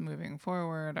or just moving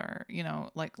forward, or, you know,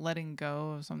 like letting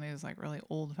go of some of these like really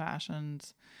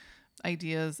old-fashioned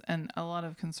ideas. And a lot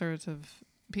of conservative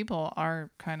people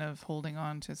are kind of holding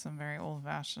on to some very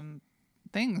old-fashioned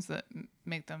things that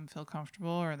make them feel comfortable,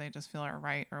 or they just feel are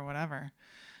right or whatever.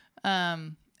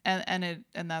 And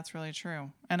that's really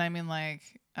true. And I mean, like,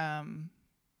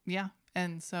 yeah.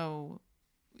 And so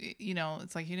you know,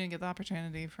 it's like you didn't get the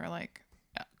opportunity for like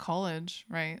college,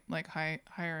 right? Like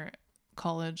higher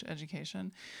college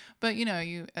education, but you know,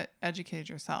 you educated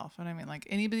yourself. And I mean, like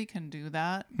anybody can do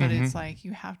that, but it's like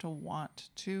you have to want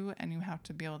to, and you have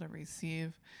to be able to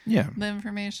receive the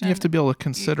information. You have to be able to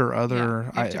consider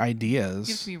other ideas.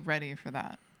 You have to be ready for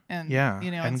that. And,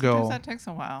 you know, and sometimes that takes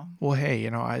a while. Well, hey, you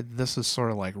know, this is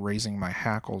sort of like raising my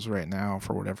hackles right now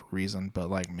for whatever reason, but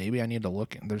like maybe I need to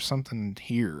look there's something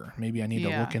here. Maybe I need to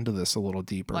look into this a little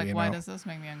deeper. Like, why does this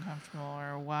make me uncomfortable?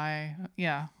 Or why,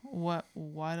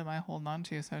 what am I holding on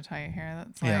to so tight here?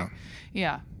 That's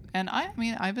like, And I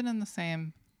mean, I've been in the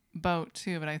same boat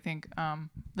too, but I think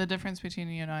the difference between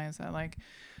you and I is that like,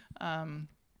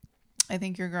 I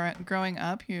think you're growing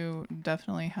up, you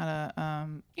definitely had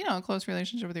a, a close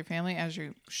relationship with your family, as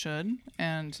you should,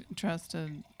 and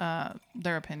trusted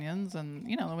their opinions and,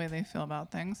 you know, the way they feel about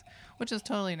things, which is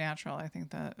totally natural. I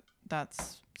think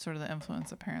that's sort of the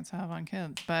influence that parents have on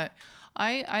kids. But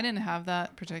I didn't have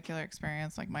that particular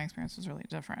experience. Like, my experience was really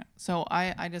different. So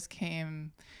I just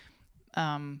came,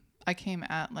 I came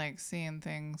at like seeing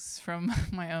things from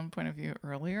my own point of view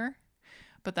earlier,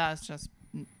 but that's just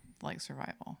like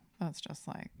survival. That's just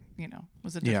like, you know,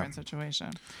 was a different situation.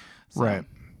 So. Right.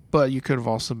 But you could have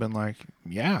also been like,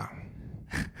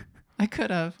 I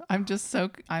could have. I'm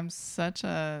such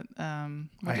a,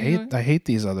 I hate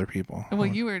these other people. Well,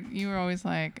 you were always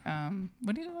like,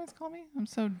 what do you always call me? I'm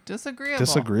so disagreeable.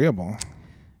 Disagreeable.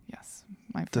 Yes.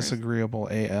 Disagreeable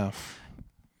AF.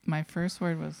 My first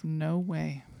word was no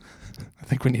way. I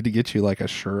think we need to get you like a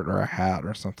shirt or a hat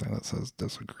or something that says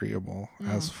disagreeable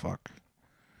as fuck.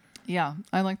 Yeah,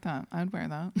 I like that. I'd wear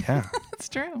that. Yeah. It's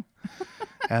true.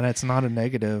 And it's not a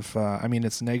negative. I mean,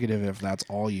 it's negative if that's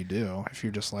all you do. If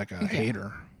you're just like a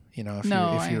hater, you know,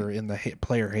 if you're in the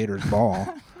player haters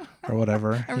ball or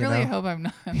whatever. I really hope I'm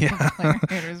not in the player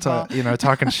haters ball. You know,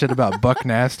 talking shit about Buck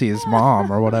Nasty's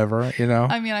mom or whatever, you know.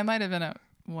 I mean, I might have been at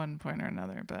one point or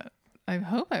another, but I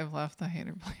hope I've left the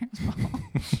hater players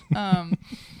ball.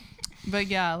 But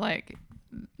yeah, like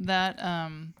that.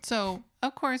 So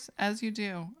of course, as you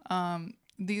do,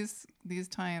 these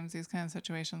times, these kind of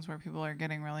situations where people are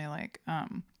getting really like,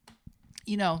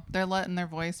 you know, they're letting their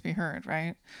voice be heard,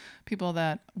 right? People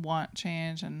that want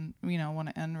change and, you know, want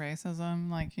to end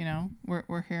racism, like, you know,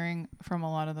 we're hearing from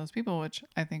a lot of those people, which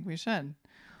I think we should.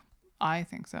 I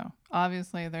think so.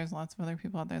 Obviously, there's lots of other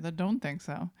people out there that don't think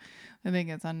so. They think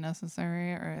it's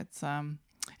unnecessary, or it's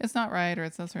not right, or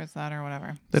it's this or it's that or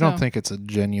whatever. They don't think it's a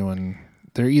genuine.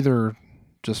 They're either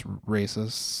just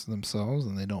racists themselves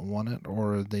and they don't want it,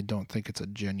 or they don't think it's a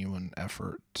genuine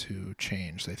effort to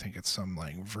change. They think it's some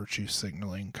like virtue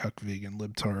signaling, cuck vegan,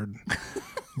 libtard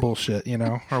bullshit, you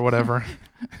know, or whatever.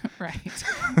 Right.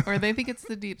 Or they think it's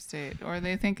the deep state, or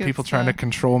they think it's people trying to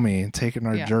control me and taking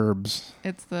our gerbs.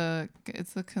 It's the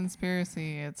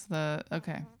conspiracy. It's the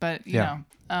but you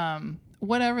know,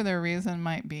 whatever their reason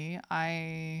might be,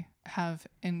 I have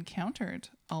encountered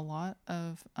a lot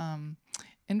of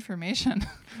information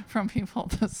from people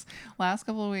this last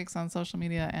couple of weeks on social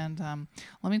media, and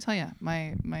let me tell you,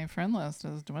 my friend list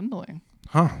is dwindling.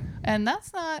 And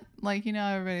that's not like, you know,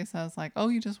 everybody says like, oh,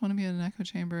 you just want to be in an echo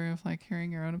chamber of like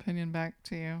hearing your own opinion back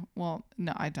to you. Well,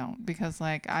 no, I don't, because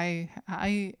like I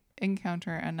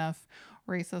encounter enough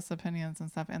racist opinions and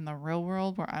stuff in the real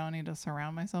world where I don't need to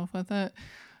surround myself with it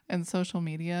and social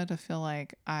media to feel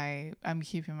like I'm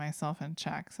keeping myself in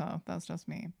check. So that's just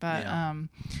me. But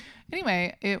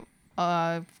anyway,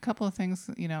 a couple of things,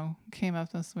 you know, came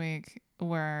up this week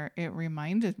where it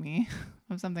reminded me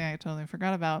of something I totally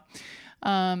forgot about.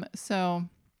 So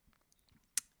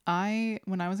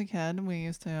when I was a kid, we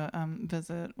used to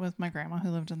visit with my grandma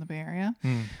who lived in the Bay Area.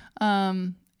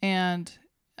 And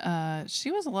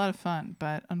she was a lot of fun,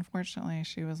 but unfortunately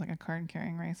she was like a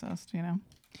card-carrying racist, you know?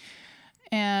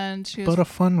 And she was, but a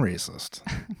fun racist.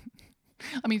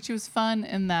 I mean, she was fun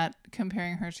in that,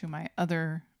 comparing her to my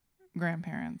other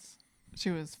grandparents,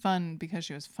 she was fun because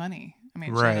she was funny. I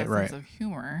mean, she had a sense of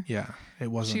humor. Yeah,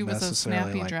 it wasn't. She was a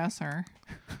snappy like, dresser.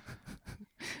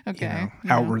 Okay, you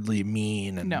know, outwardly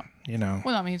mean and you know.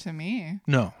 Well, not mean to me.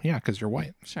 No, yeah, because you're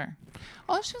white. Sure.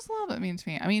 Oh, she was a little bit mean to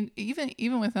me. I mean,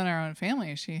 even within our own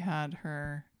family, she had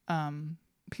her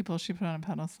people she put on a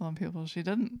pedestal and people she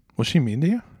didn't. Was she mean to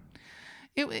you?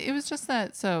 It was just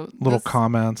that, so little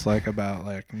comments like about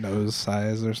like nose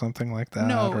size or something like that.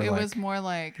 No, or it like was more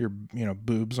like your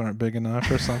boobs aren't big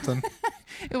enough or something.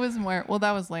 It was more, well,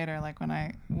 that was later, like when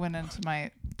I went into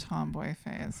my tomboy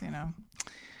phase, you know.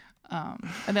 And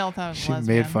they all thought I was she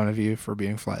lesbian. Made fun of you for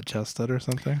being flat chested or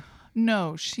something.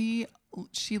 No, she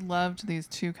she loved these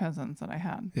two cousins that I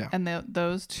had. Yeah. And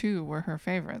those two were her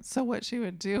favorites. So what she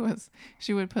would do is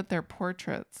she would put their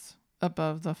portraits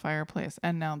above the fireplace.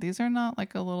 And now these are not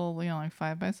like a little, like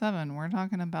 5x7. We're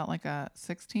talking about like a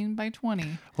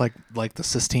 16x20. Like the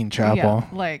Sistine Chapel.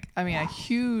 Yeah, a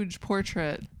huge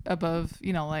portrait above,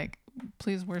 like,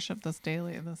 please worship this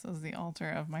daily. This is the altar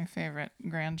of my favorite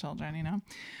grandchildren,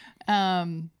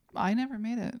 I never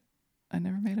made it.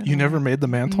 You never made the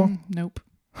mantle? Nope.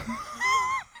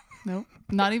 Nope.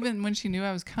 Not even when she knew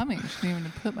I was coming. She didn't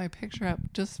even put my picture up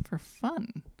just for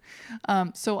fun.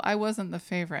 So I wasn't the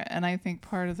favorite. And I think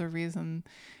part of the reason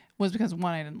was because,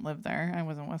 one, I didn't live there. I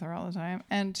wasn't with her all the time.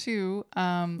 And two,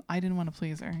 I didn't want to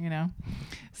please her,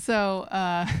 So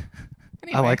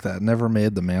anyway. I like that. Never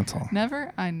made the mantle.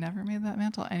 I never made that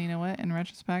mantle. And you know what? In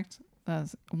retrospect,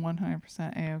 that's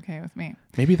 100% A-okay with me.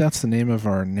 Maybe that's the name of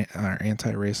our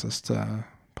anti-racist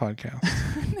podcast.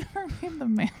 Never made the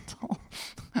mantle.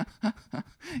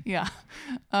 Yeah.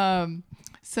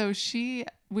 So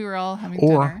we were all having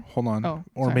dinner. Hold on. Oh,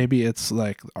 or sorry. maybe it's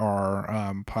like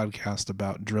our podcast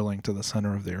about drilling to the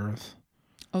center of the earth.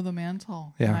 Oh, the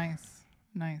mantle. Yeah.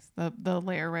 Nice. The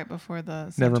layer right before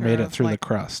the never made it through the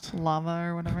crust. Lava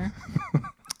or whatever.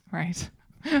 Right.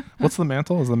 What's the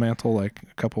mantle? Is the mantle like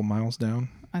a couple miles down?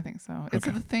 I think so. It's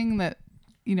the thing that,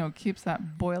 keeps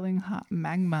that boiling hot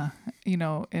magma,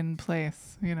 in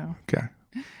place, Okay.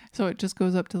 So it just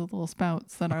goes up to the little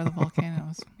spouts that are the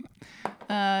volcanoes.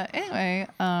 Anyway,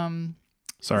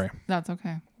 Sorry. That's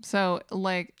okay. So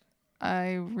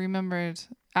I remembered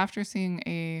after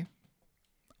seeing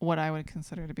what I would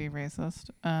consider to be racist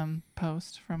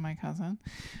post from my cousin,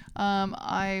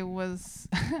 I was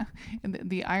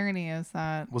the irony is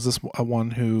that was this a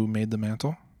one who made the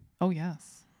mantle? Oh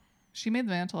yes, she made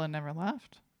the mantle and never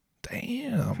left.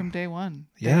 Damn. From day one.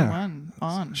 Yeah. Day one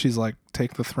on. She's like,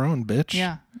 take the throne, bitch.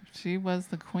 Yeah. She was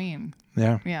the queen.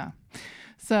 Yeah. Yeah.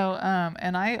 So,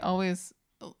 and I always,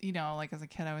 as a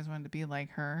kid, I always wanted to be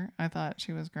like her. I thought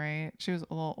she was great. She was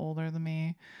a little older than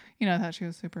me. I thought she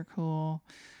was super cool.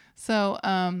 So,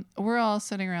 we're all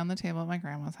sitting around the table at my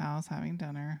grandma's house having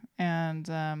dinner. And,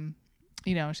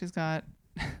 she's got,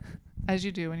 as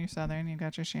you do when you're Southern, you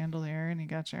got your chandelier and you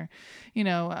got your,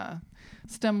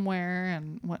 stemware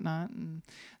and whatnot. And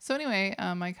so anyway,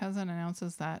 my cousin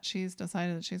announces that she's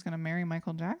decided that she's going to marry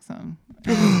Michael Jackson.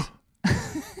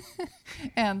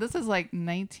 And this is like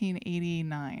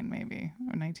 1989, maybe,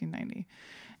 or 1990.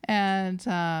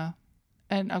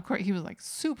 And of course he was like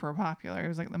super popular. He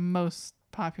was like the most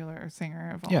popular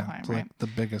singer of all time, right? Like the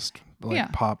biggest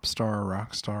pop star,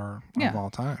 rock star of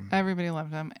all time. Everybody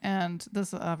loved him. And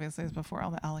this obviously is before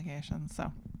all the allegations.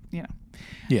 So,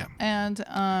 Yeah. And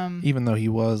even though he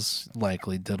was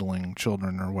likely diddling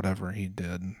children or whatever he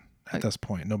did at this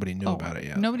point, nobody knew about it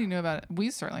yet. Nobody knew about it.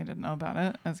 We certainly didn't know about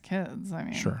it as kids. I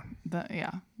mean, sure.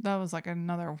 That was like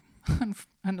another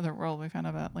world we found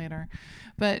out about later.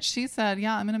 But she said,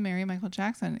 yeah, I'm going to marry Michael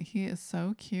Jackson. He is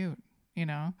so cute,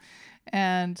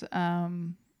 And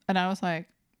I was like,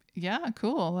 yeah,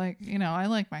 cool. Like, I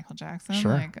like Michael Jackson.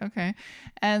 Sure. Like, okay.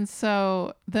 And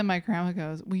so then my grandma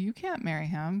goes, well, you can't marry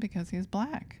him because he's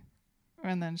black.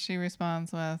 And then she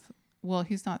responds with, well,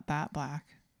 he's not that black.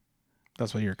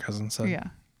 That's what your cousin said? Yeah.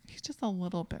 He's just a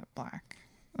little bit black.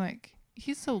 Like,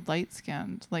 he's so light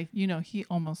skinned. Like, he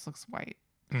almost looks white.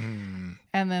 Mm.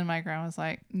 And then my grandma's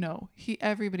like, no,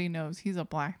 everybody knows he's a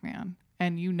black man.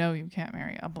 And you can't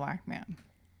marry a black man.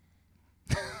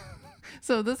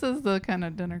 So this is the kind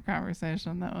of dinner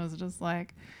conversation that was just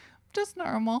like, just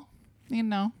normal,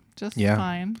 just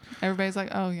fine. Everybody's like,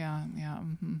 oh yeah.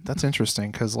 Mm-hmm. That's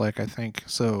interesting because I think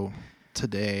so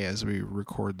today as we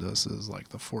record this is like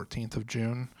the 14th of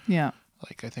June. Yeah.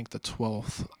 I think the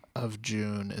 12th of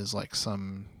June is like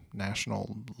some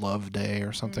National Love Day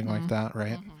or something like that,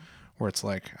 right? Mm-hmm. Where it's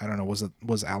like, I don't know,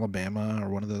 was Alabama or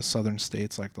one of the southern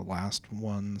states like the last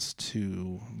ones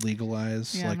to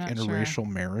legalize interracial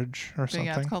marriage or something?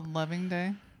 Yeah, it's called Loving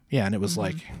Day. Yeah, and it was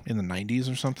like in the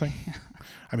 90s or something. Yeah.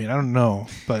 I mean, I don't know,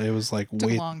 but it was like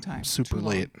way a long time. Super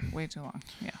late. Way too long.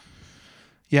 Yeah.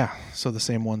 Yeah, so the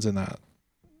same ones in that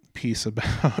piece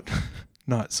about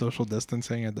not social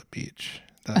distancing at the beach.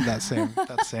 That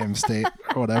same state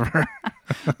or whatever.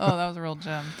 Oh, that was a real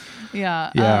gem.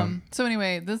 Yeah. Yeah. So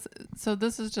anyway, this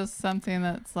is just something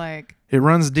that's like, it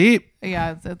runs deep.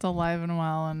 Yeah, it's alive and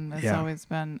well, and it's always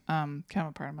been kind of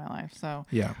a part of my life. So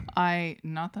yeah,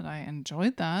 not that I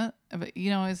enjoyed that, but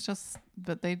it's just,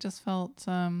 but they just felt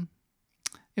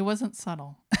it wasn't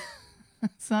subtle.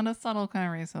 It's not a subtle kind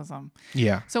of racism.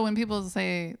 Yeah. So when people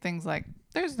say things like,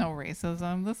 "There's no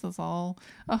racism. This is all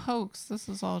a hoax. This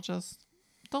is all just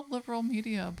the liberal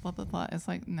media, blah, blah, blah. It's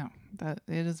like, no, that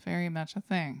it is very much a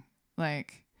thing.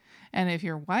 Like, and if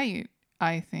you're white,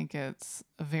 I think it's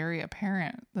very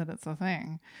apparent that it's a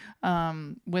thing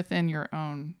within your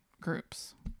own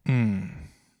groups.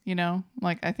 You know,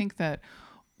 like I think that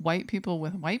white people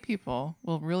with white people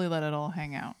will really let it all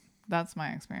hang out. That's my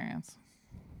experience.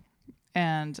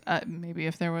 And maybe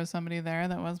if there was somebody there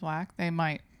that was black, they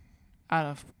might, out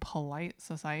of polite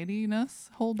society-ness,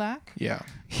 hold back. Yeah.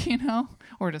 You know,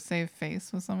 or to save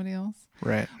face with somebody else.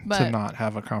 Right. But to not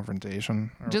have a confrontation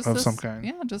of some kind.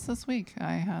 Yeah, just this week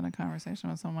I had a conversation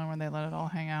with someone where they let it all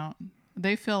hang out.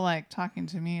 They feel like talking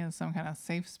to me is some kind of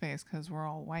safe space because we're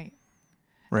all white.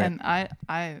 Right. And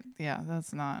yeah,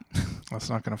 that's not. That's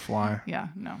not going to fly. Yeah,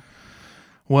 no.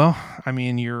 Well, I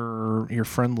mean, your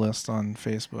friend list on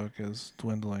Facebook is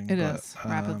dwindling. It is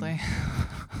rapidly.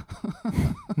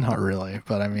 Not really,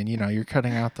 but I mean, you know, you're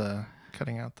cutting out the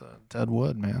dead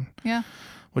wood, man. Yeah.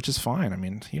 Which is fine. I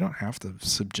mean, you don't have to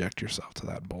subject yourself to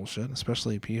that bullshit,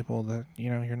 especially people that, you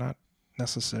know, you're not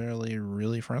necessarily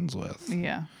really friends with.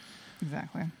 Yeah.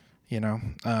 Exactly. You know,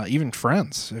 even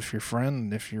friends. If your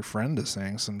friend is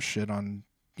saying some shit on,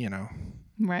 you know,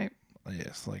 right.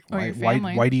 It's like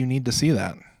why do you need to see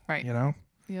that? Right. You know?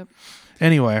 Yep.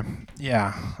 Anyway,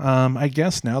 yeah. I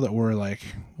guess now that we're like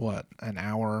an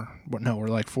hour, we're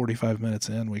like 45 minutes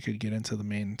in, we could get into the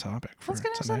main topic for Let's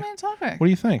get into tonight. the main topic. What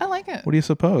do you think? I like it. What do you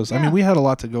suppose? Yeah. I mean, we had a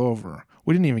lot to go over.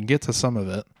 We didn't even get to some of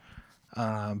it.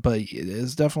 But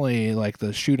it's definitely like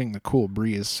the shooting the cool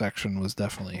breeze section was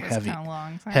definitely heavy.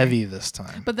 Long, heavy this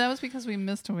time. But that was because we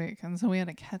missed a week, and so we had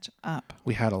to catch up.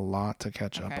 We had a lot to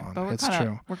catch up on. It's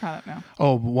true. We're caught up now.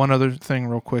 Oh, one other thing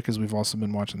real quick is we've also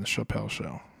been watching the Chappelle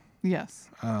Show. Yes.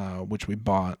 Which we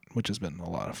bought, which has been a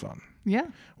lot of fun. Yeah.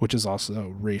 Which is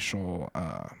also racial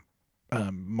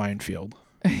minefield.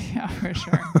 Yeah, for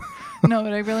sure. No,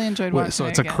 but I really enjoyed watching it. So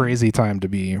it's a crazy time to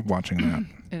be watching that.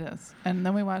 It is. And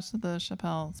then we watched the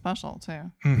Chappelle special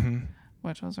too,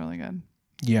 which was really good.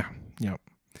 Yeah. Yep.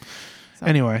 So.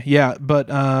 Anyway, yeah, but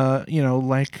you know,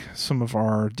 like some of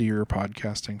our dear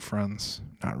podcasting friends,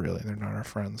 not really, they're not our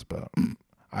friends, but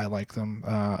I like them.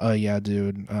 Yeah,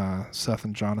 dude, Seth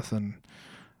and Jonathan,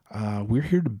 we're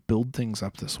here to build things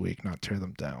up this week, not tear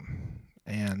them down.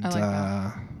 And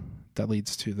that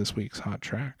leads to this week's hot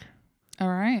track. All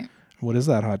right. What is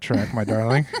that hot track, my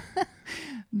darling?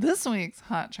 This week's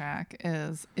hot track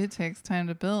is It Takes Time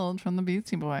to Build from the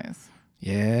Beastie Boys.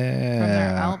 Yeah. From their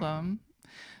album,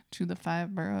 To the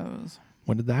Five Boroughs.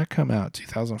 When did that come out?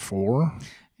 2004?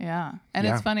 Yeah. And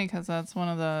it's funny because that's one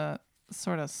of the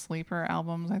sort of sleeper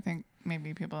albums I think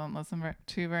maybe people don't listen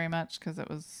to very much because it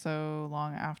was so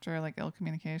long after like Ill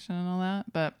Communication and all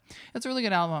that. But it's a really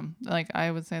good album. Like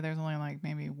I would say there's only like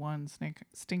maybe one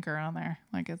stinker on there.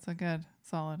 Like it's a good,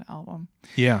 solid album.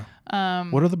 Yeah.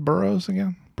 What are the boroughs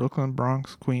again? Brooklyn,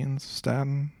 Bronx, Queens,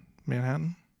 Staten,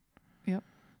 Manhattan? Yep.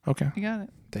 Okay. You got it.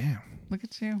 Damn. Look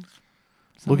at you.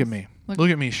 Look at me. Look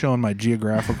at me showing my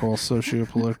geographical,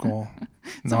 socio-political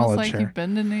knowledge like here. You've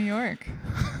been to New York.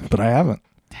 But I haven't.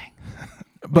 Dang.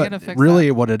 But really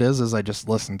what it is I just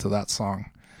listened to that song.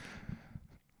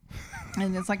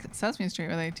 And it's like Sesame Street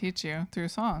where they teach you through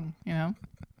song, you know?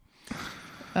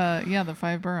 Yeah, the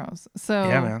five boroughs. So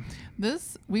yeah, man.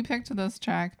 We picked this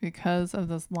track because of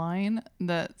this line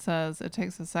that says it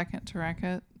takes a second to wreck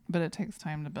it, but it takes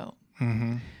time to build.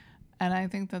 Mm-hmm. And I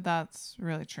think that that's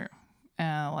really true.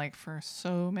 Like for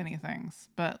so many things,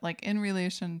 but like in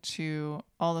relation to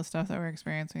all the stuff that we're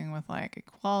experiencing with like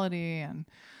equality and,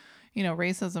 you know,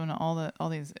 racism and all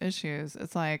these issues,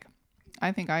 it's like,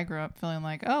 I think I grew up feeling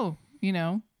like, oh, you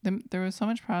know, there was so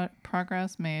much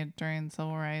progress made during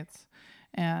civil rights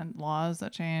and laws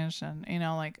that changed, and, you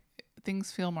know, like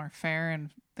things feel more fair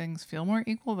and things feel more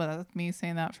equal, but that's me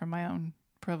saying that from my own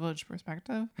privileged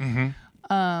perspective.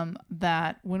 Mm-hmm.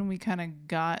 That when we kind of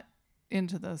got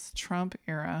into this Trump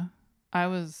era,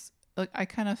 I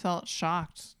kind of felt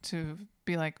shocked to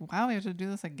be like, wow, we have to do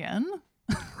this again.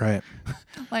 Right.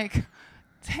 Like,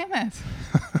 damn it.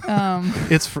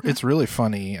 It's really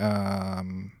funny. I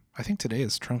think today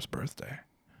is Trump's birthday.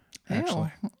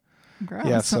 Actually. Ew. Gross.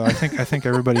 Yeah, so I think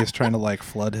everybody is trying to like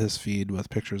flood his feed with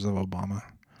pictures of Obama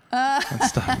and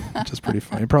stuff, which is pretty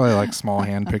funny. Probably like small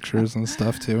hand pictures and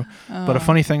stuff too. But a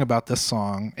funny thing about this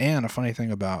song and a funny thing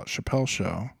about Chappelle's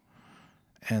Show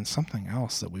and something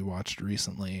else that we watched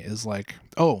recently is like,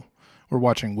 we're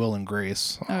watching Will and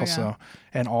Grace also. Yeah.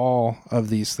 And all of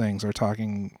these things are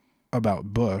talking about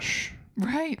Bush.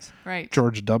 Right.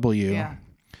 George W. Yeah.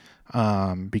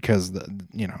 Because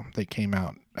they came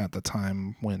out at the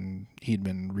time when he'd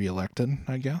been reelected,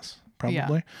 I guess,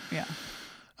 probably. Yeah.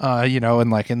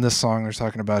 And like in this song, they're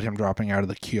talking about him dropping out of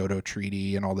the Kyoto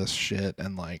Treaty and all this shit,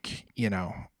 and like, being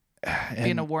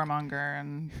a warmonger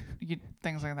and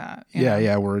things like that.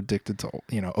 Yeah, we're addicted to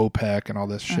OPEC and all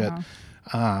this shit,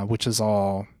 which is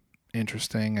all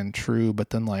interesting and true.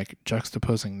 But then like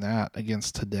juxtaposing that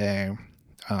against today,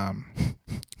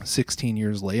 16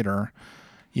 years later,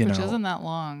 which isn't that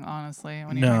long, honestly,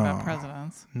 when you think about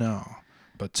presidents. No,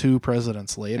 but 2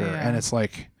 presidents later, and it's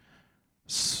like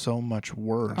so much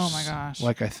worse. Oh my gosh!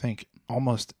 Like I think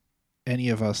almost any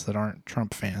of us that aren't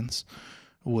Trump fans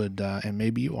would, and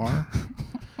maybe you are.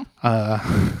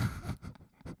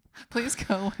 Please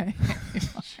go away.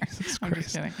 I'm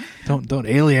just kidding. Don't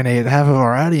alienate half of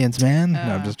our audience, man. No,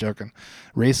 I'm just joking.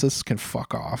 Racists can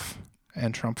fuck off.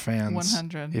 And Trump fans,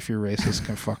 100. If you're racist,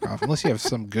 can fuck off. Unless you have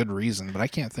some good reason, but I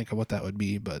can't think of what that would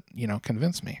be. But,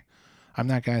 convince me. I'm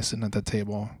that guy sitting at the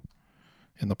table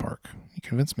in the park. You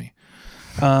convince me.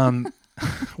 Why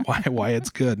it's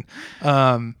good.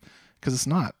 Because it's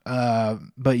not.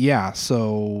 But yeah,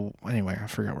 so anyway, I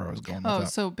forgot where I was going with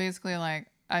that. So basically, like,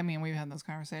 we've had this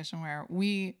conversation where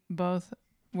we both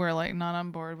were like not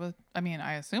on board with,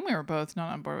 I assume we were both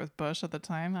not on board with Bush at the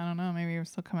time. I don't know. Maybe you were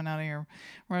still coming out of your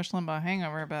Rush Limbaugh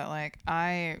hangover, but like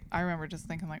I remember just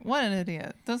thinking like, what an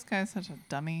idiot. This guy's such a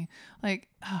dummy. Like,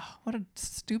 what a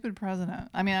stupid president.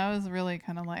 I was really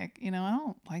kind of like, I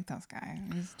don't like this guy.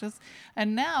 He's just,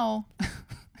 and now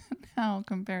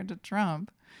compared to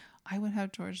Trump, I would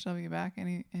have George W. back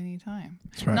any time.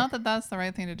 That's right. Not that that's the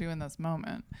right thing to do in this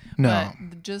moment. No.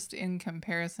 But just in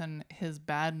comparison, his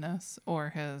badness or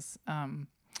his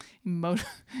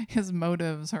his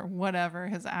motives or whatever,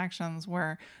 his actions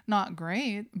were not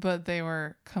great, but they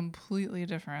were completely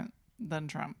different than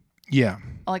Trump. Yeah.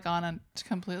 Like on a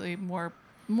completely more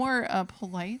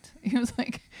polite. He was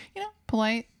like,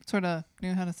 polite, sort of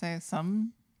knew how to say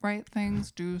some right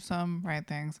things, do some right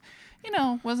things.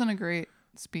 Wasn't a great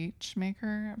speech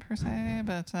maker per se,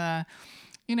 but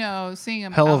seeing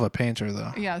him of a painter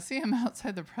though. Yeah, seeing him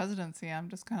outside the presidency, I'm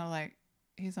just kind of like,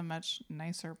 he's a much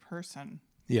nicer person.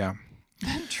 Yeah.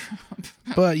 Than Trump.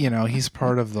 But he's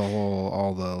part of the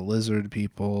all the lizard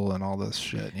people and all this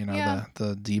shit.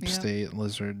 The deep state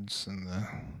lizards and the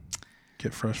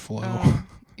Get Fresh flow.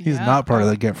 He's not part of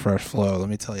the Get Fresh flow. Let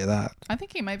me tell you that. I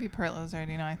think he might be part lizard.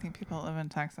 I think people that live in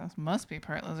Texas must be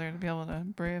part lizard to be able to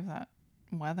brave that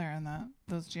weather and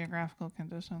those geographical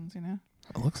conditions.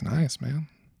 It looks nice, man.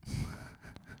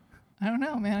 I don't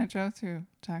know, man. I drove through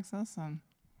Texas and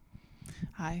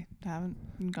I haven't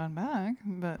gone back,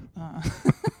 but I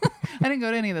didn't go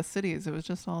to any of the cities. It was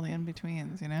just all the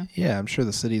in-betweens, Yeah, I'm sure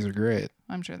the cities are great.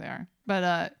 I'm sure they are.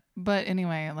 But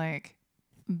anyway, like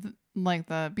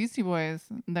the Beastie Boys,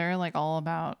 they're like all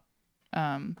about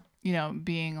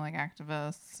being like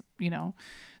activists,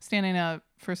 standing up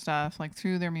for stuff like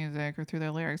through their music or through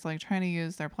their lyrics, like trying to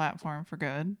use their platform for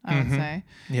good, I would say.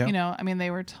 Yeah.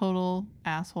 They were total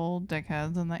asshole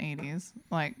dickheads in the 80s.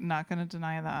 Like, not going to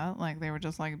deny that. Like, they were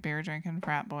just like beer drinking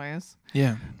frat boys.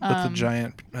 Yeah. With the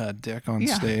giant dick on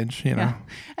stage, Yeah.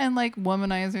 And like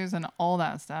womanizers and all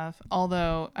that stuff.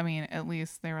 Although, at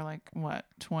least they were like,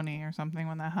 20 or something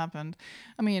when that happened.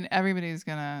 Everybody's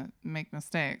going to make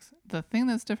mistakes. The thing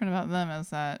that's different about them is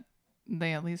that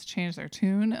they at least change their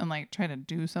tune and like try to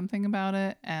do something about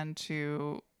it and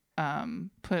to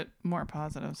put more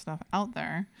positive stuff out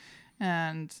there.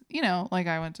 And, like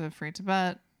I went to Free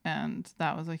Tibet and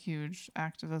that was a huge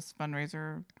activist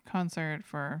fundraiser concert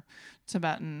for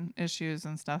Tibetan issues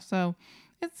and stuff. So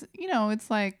it's,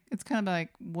 it's kind of like,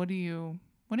 what do you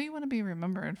want to be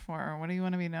remembered for? What do you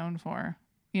want to be known for?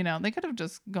 They could have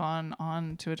just gone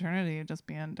on to eternity just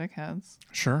being dickheads.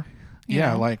 Sure.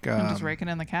 Yeah, like just raking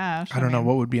in the cash. I don't know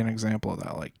what would be an example of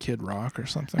that, like Kid Rock or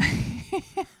something.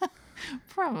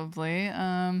 Probably.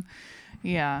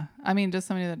 Yeah. Just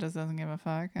somebody that just doesn't give a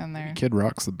fuck, and they're Kid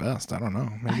Rock's the best. I don't know.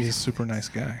 Maybe he's a super nice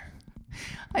guy.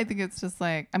 I think it's just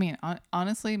like,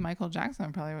 honestly, Michael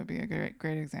Jackson probably would be a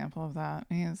great example of that.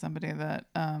 He is somebody that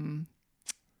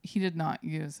he did not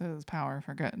use his power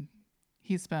for good.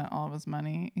 He spent all of his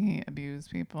money. He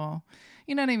abused people.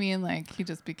 You know what I mean? Like, he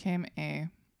just became a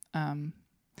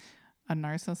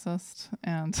narcissist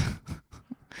and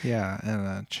yeah, and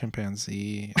a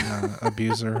chimpanzee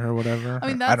abuser or whatever.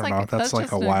 I don't know. That's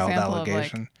like a wild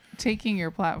allegation. Of, like, taking your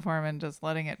platform and just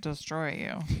letting it destroy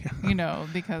you.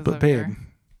 Because but of babe,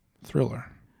 Thriller.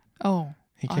 Oh,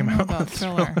 he came out with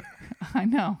Thriller. I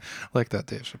know. Like that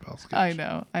Dave Chappelle sketch. I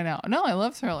know. No, I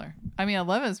love Thriller. I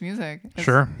love his music.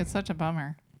 Sure. It's such a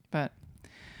bummer. But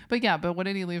what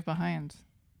did he leave behind?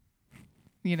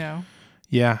 Yeah.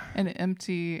 An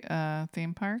empty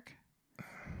theme park?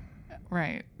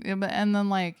 Right. Yeah, and then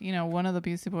like, one of the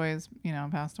Beastie Boys,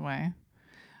 passed away.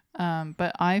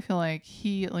 But I feel like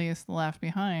he at least left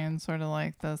behind sort of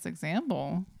like this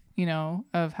example,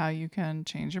 of how you can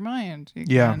change your mind. You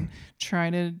can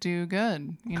try to do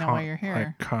good, while you're here.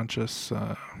 Like conscious,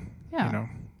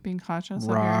 being conscious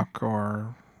rock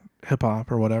or hip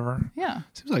hop or whatever. Yeah.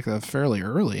 Seems like that's fairly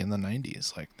early in the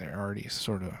 90s. Like they're already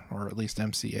sort of, or at least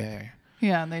MCA.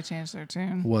 Yeah, they changed their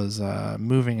tune. Was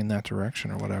moving in that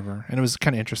direction or whatever. And it was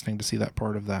kind of interesting to see that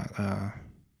part of that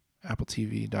Apple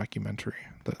TV documentary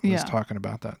that was talking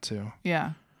about that too.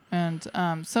 Yeah. And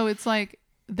so it's like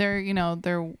they're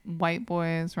white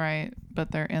boys, right?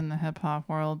 But they're in the hip hop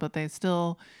world, but they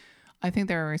still, I think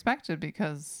they're respected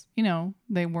because,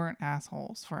 they weren't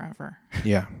assholes forever.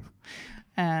 Yeah.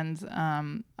 And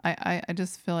I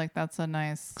just feel like that's a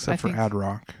nice... Except for Ad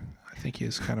Rock. I think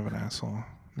he's kind of an asshole.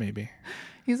 Maybe.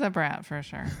 He's a brat for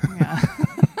sure. Yeah.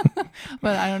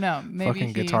 But I don't know. Maybe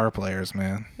fucking guitar players,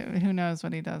 man. Who knows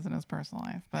what he does in his personal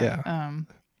life. But,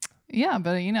 yeah.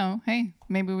 But hey,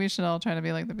 maybe we should all try to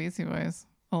be like the Beastie Boys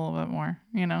a little bit more,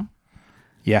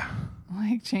 Yeah.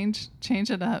 Like change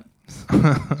it up.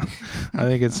 I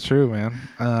think it's true,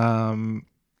 man.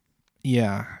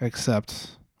 Yeah,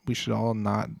 except we should all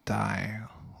not die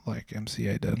like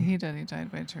MCA did. He did. He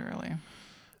died way too early.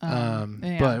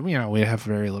 But we have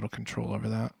very little control over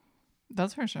that.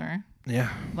 That's for sure. Yeah.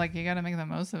 Like you got to make the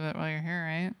most of it while you're here,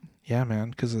 right? Yeah, man,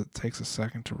 because it takes a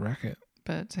second to wreck it.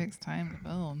 But it takes time to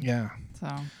build. Yeah. So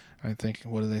I think,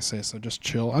 what do they say? So just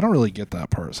chill. I don't really get that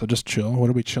part. So just chill. What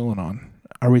are we chilling on?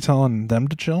 Are we telling them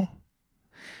to chill?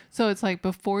 So it's like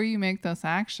before you make this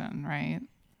action, right?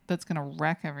 That's gonna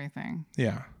wreck everything.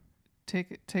 Yeah.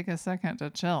 Take a second to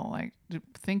chill. Like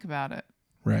think about it.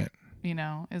 Right.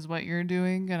 Is what you're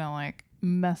doing gonna like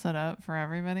mess it up for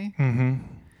everybody? Mm-hmm.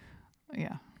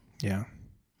 Yeah. Yeah.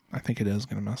 I think it is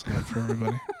gonna mess it up for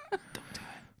everybody. Don't do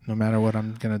it. No matter what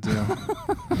I'm gonna do.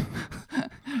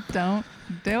 Don't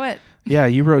do it. Yeah,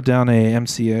 you wrote down a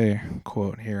MCA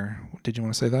quote here. Did you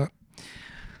want to say that?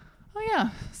 Oh yeah.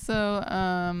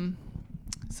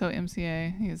 So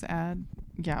MCA, he's Ad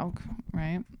Yauk,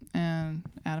 right? And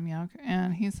Adam Yauk.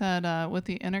 And he said, with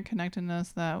the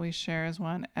interconnectedness that we share as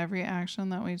one, every action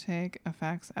that we take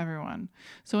affects everyone.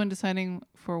 So in deciding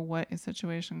for what a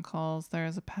situation calls, there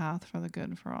is a path for the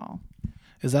good for all.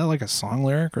 Is that like a song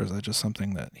lyric or is that just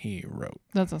something that he wrote?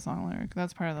 That's a song lyric.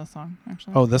 That's part of the song,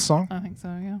 actually. Oh, this song? I think so,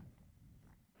 yeah.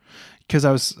 Because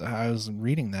I was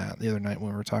reading that the other night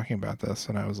when we were talking about this,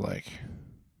 and I was like,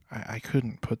 I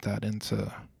couldn't put that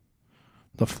into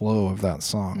the flow of that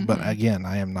song. Mm-hmm. But again,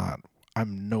 I'm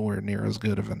nowhere near as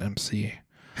good of an MC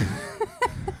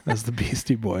as the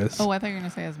Beastie Boys. Oh, I thought you were going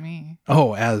to say as me.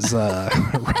 Oh, as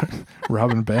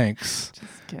Robin Banks.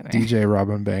 Just kidding. DJ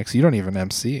Robin Banks. You don't even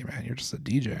MC, man. You're just a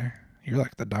DJ. You're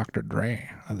like the Dr. Dre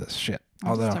of this shit.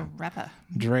 I'm just a rapper.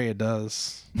 Dre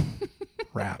does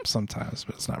rap sometimes,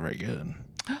 but it's not very good.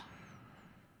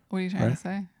 What are you trying to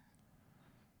say?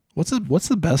 What's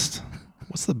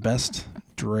the best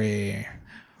Dre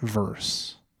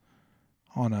verse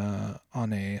on a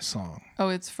song? Oh,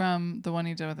 it's from the one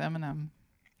he did with Eminem.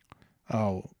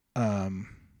 Oh,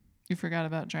 you forgot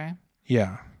about Dre?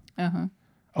 Yeah. Uh-huh.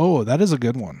 Oh, that is a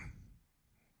good one.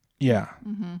 Yeah.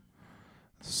 Mm-hmm.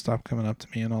 Stop coming up to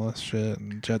me and all this shit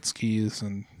and jet skis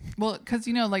and... Well, because,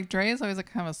 like Dre is always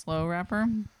like kind of a slow rapper,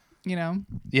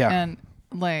 Yeah. And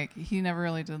like he never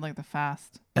really did like the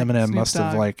fast. Like Eminem must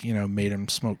have like, made him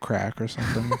smoke crack or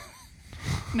something.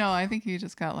 No, I think he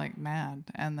just got like mad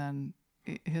and then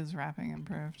his rapping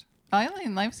improved.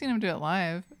 I've seen him do it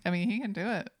live. I mean, he can do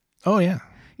it. Oh, yeah.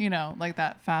 Like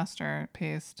that faster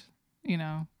paced,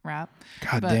 rap.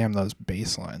 God damn those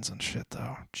bass lines and shit,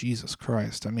 though. Jesus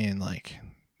Christ. I mean, like,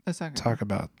 talk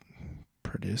about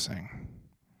producing.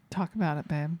 Talk about it,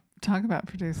 babe. Talk about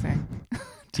producing.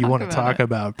 Do you want to talk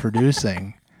about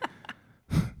producing?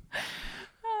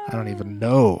 I don't even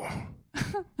know.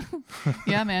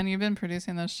 Yeah, man, you've been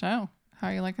producing this show. How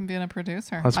are you liking being a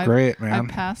producer? That's great, man. I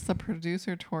passed the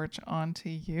producer torch on to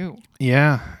you.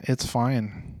 Yeah, it's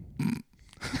fine.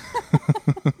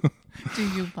 Do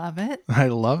you love it? I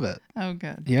love it. Oh,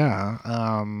 good. Yeah.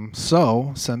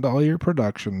 So send all your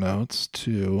production notes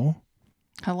to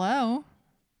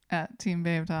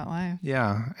hello@teambabe.live.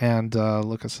 Yeah, and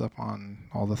look us up on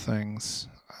all the things.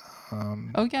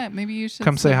 Oh yeah, maybe you should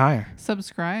come say hi.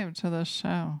 Subscribe to this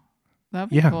show. That'd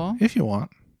be cool. If you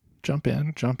want. Jump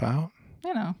in, jump out.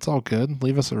 It's all good.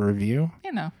 Leave us a review.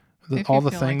 All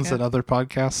the things that other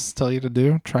podcasts tell you to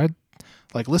do. Try,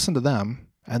 listen to them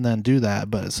and then do that,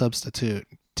 but substitute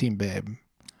Team Babe.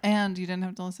 And you didn't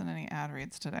have to listen to any ad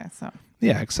reads today, so.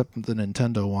 Yeah, except the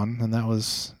Nintendo one, and that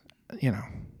was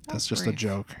that's just brief. A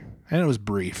joke. And it was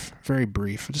brief, very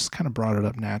brief. I just kind of brought it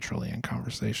up naturally in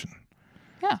conversation.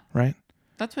 Yeah. Right?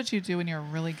 That's what you do when you're a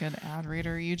really good ad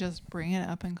reader. You just bring it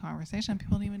up in conversation.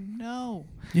 People don't even know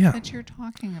that you're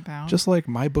talking about. Just like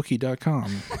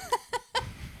mybookie.com.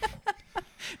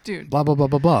 Dude. Blah, blah, blah,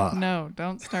 blah, blah. No,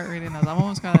 don't start reading those. I've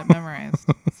almost got it memorized.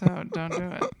 So don't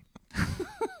do it.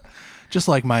 Just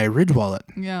like my Ridge wallet.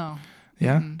 Yeah.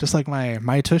 Yeah? Mm-hmm. Just like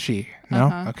my Tushy. No?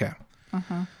 Uh-huh. Okay.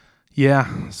 Uh-huh.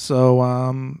 Yeah.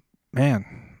 So, man,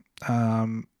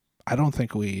 I don't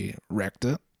think we wrecked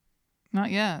it. Not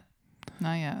yet.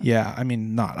 Not yet. Yeah, I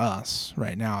mean, not us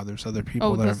right now. There's other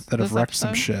people that have wrecked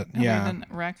some shit. Yeah. We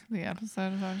didn't wreck the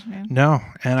episode, is that what you mean? No,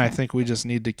 and I think we just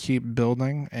need to keep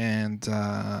building, and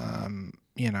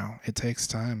it takes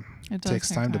time. It takes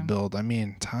time to build. I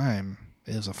mean, time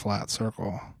is a flat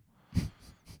circle.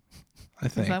 I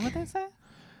think. Is that what they say?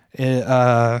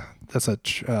 That's a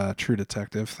True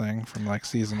Detective thing from like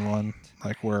season 1,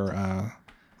 like where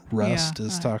Rust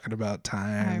is talking about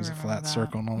time as a flat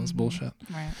circle and all this bullshit.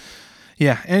 Right.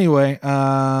 Yeah. Anyway,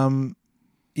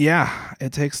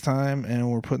 it takes time, and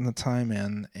we're putting the time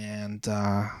in. And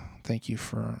thank you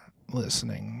for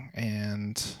listening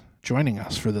and joining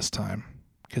us for this time,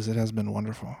 because it has been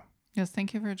wonderful. Yes,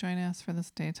 thank you for joining us for this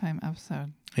daytime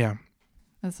episode. Yeah.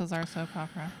 This is our soap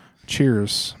opera.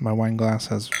 Cheers. My wine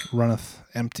glass runneth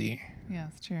empty.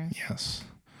 Yes, cheers. Yes.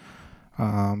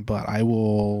 But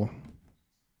I'll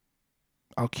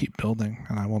keep building,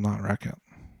 and I will not wreck it.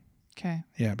 Okay.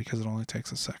 Yeah, because it only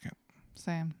takes a second.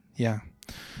 Same. Yeah.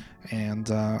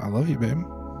 And I love you, babe.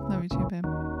 Love you too, babe.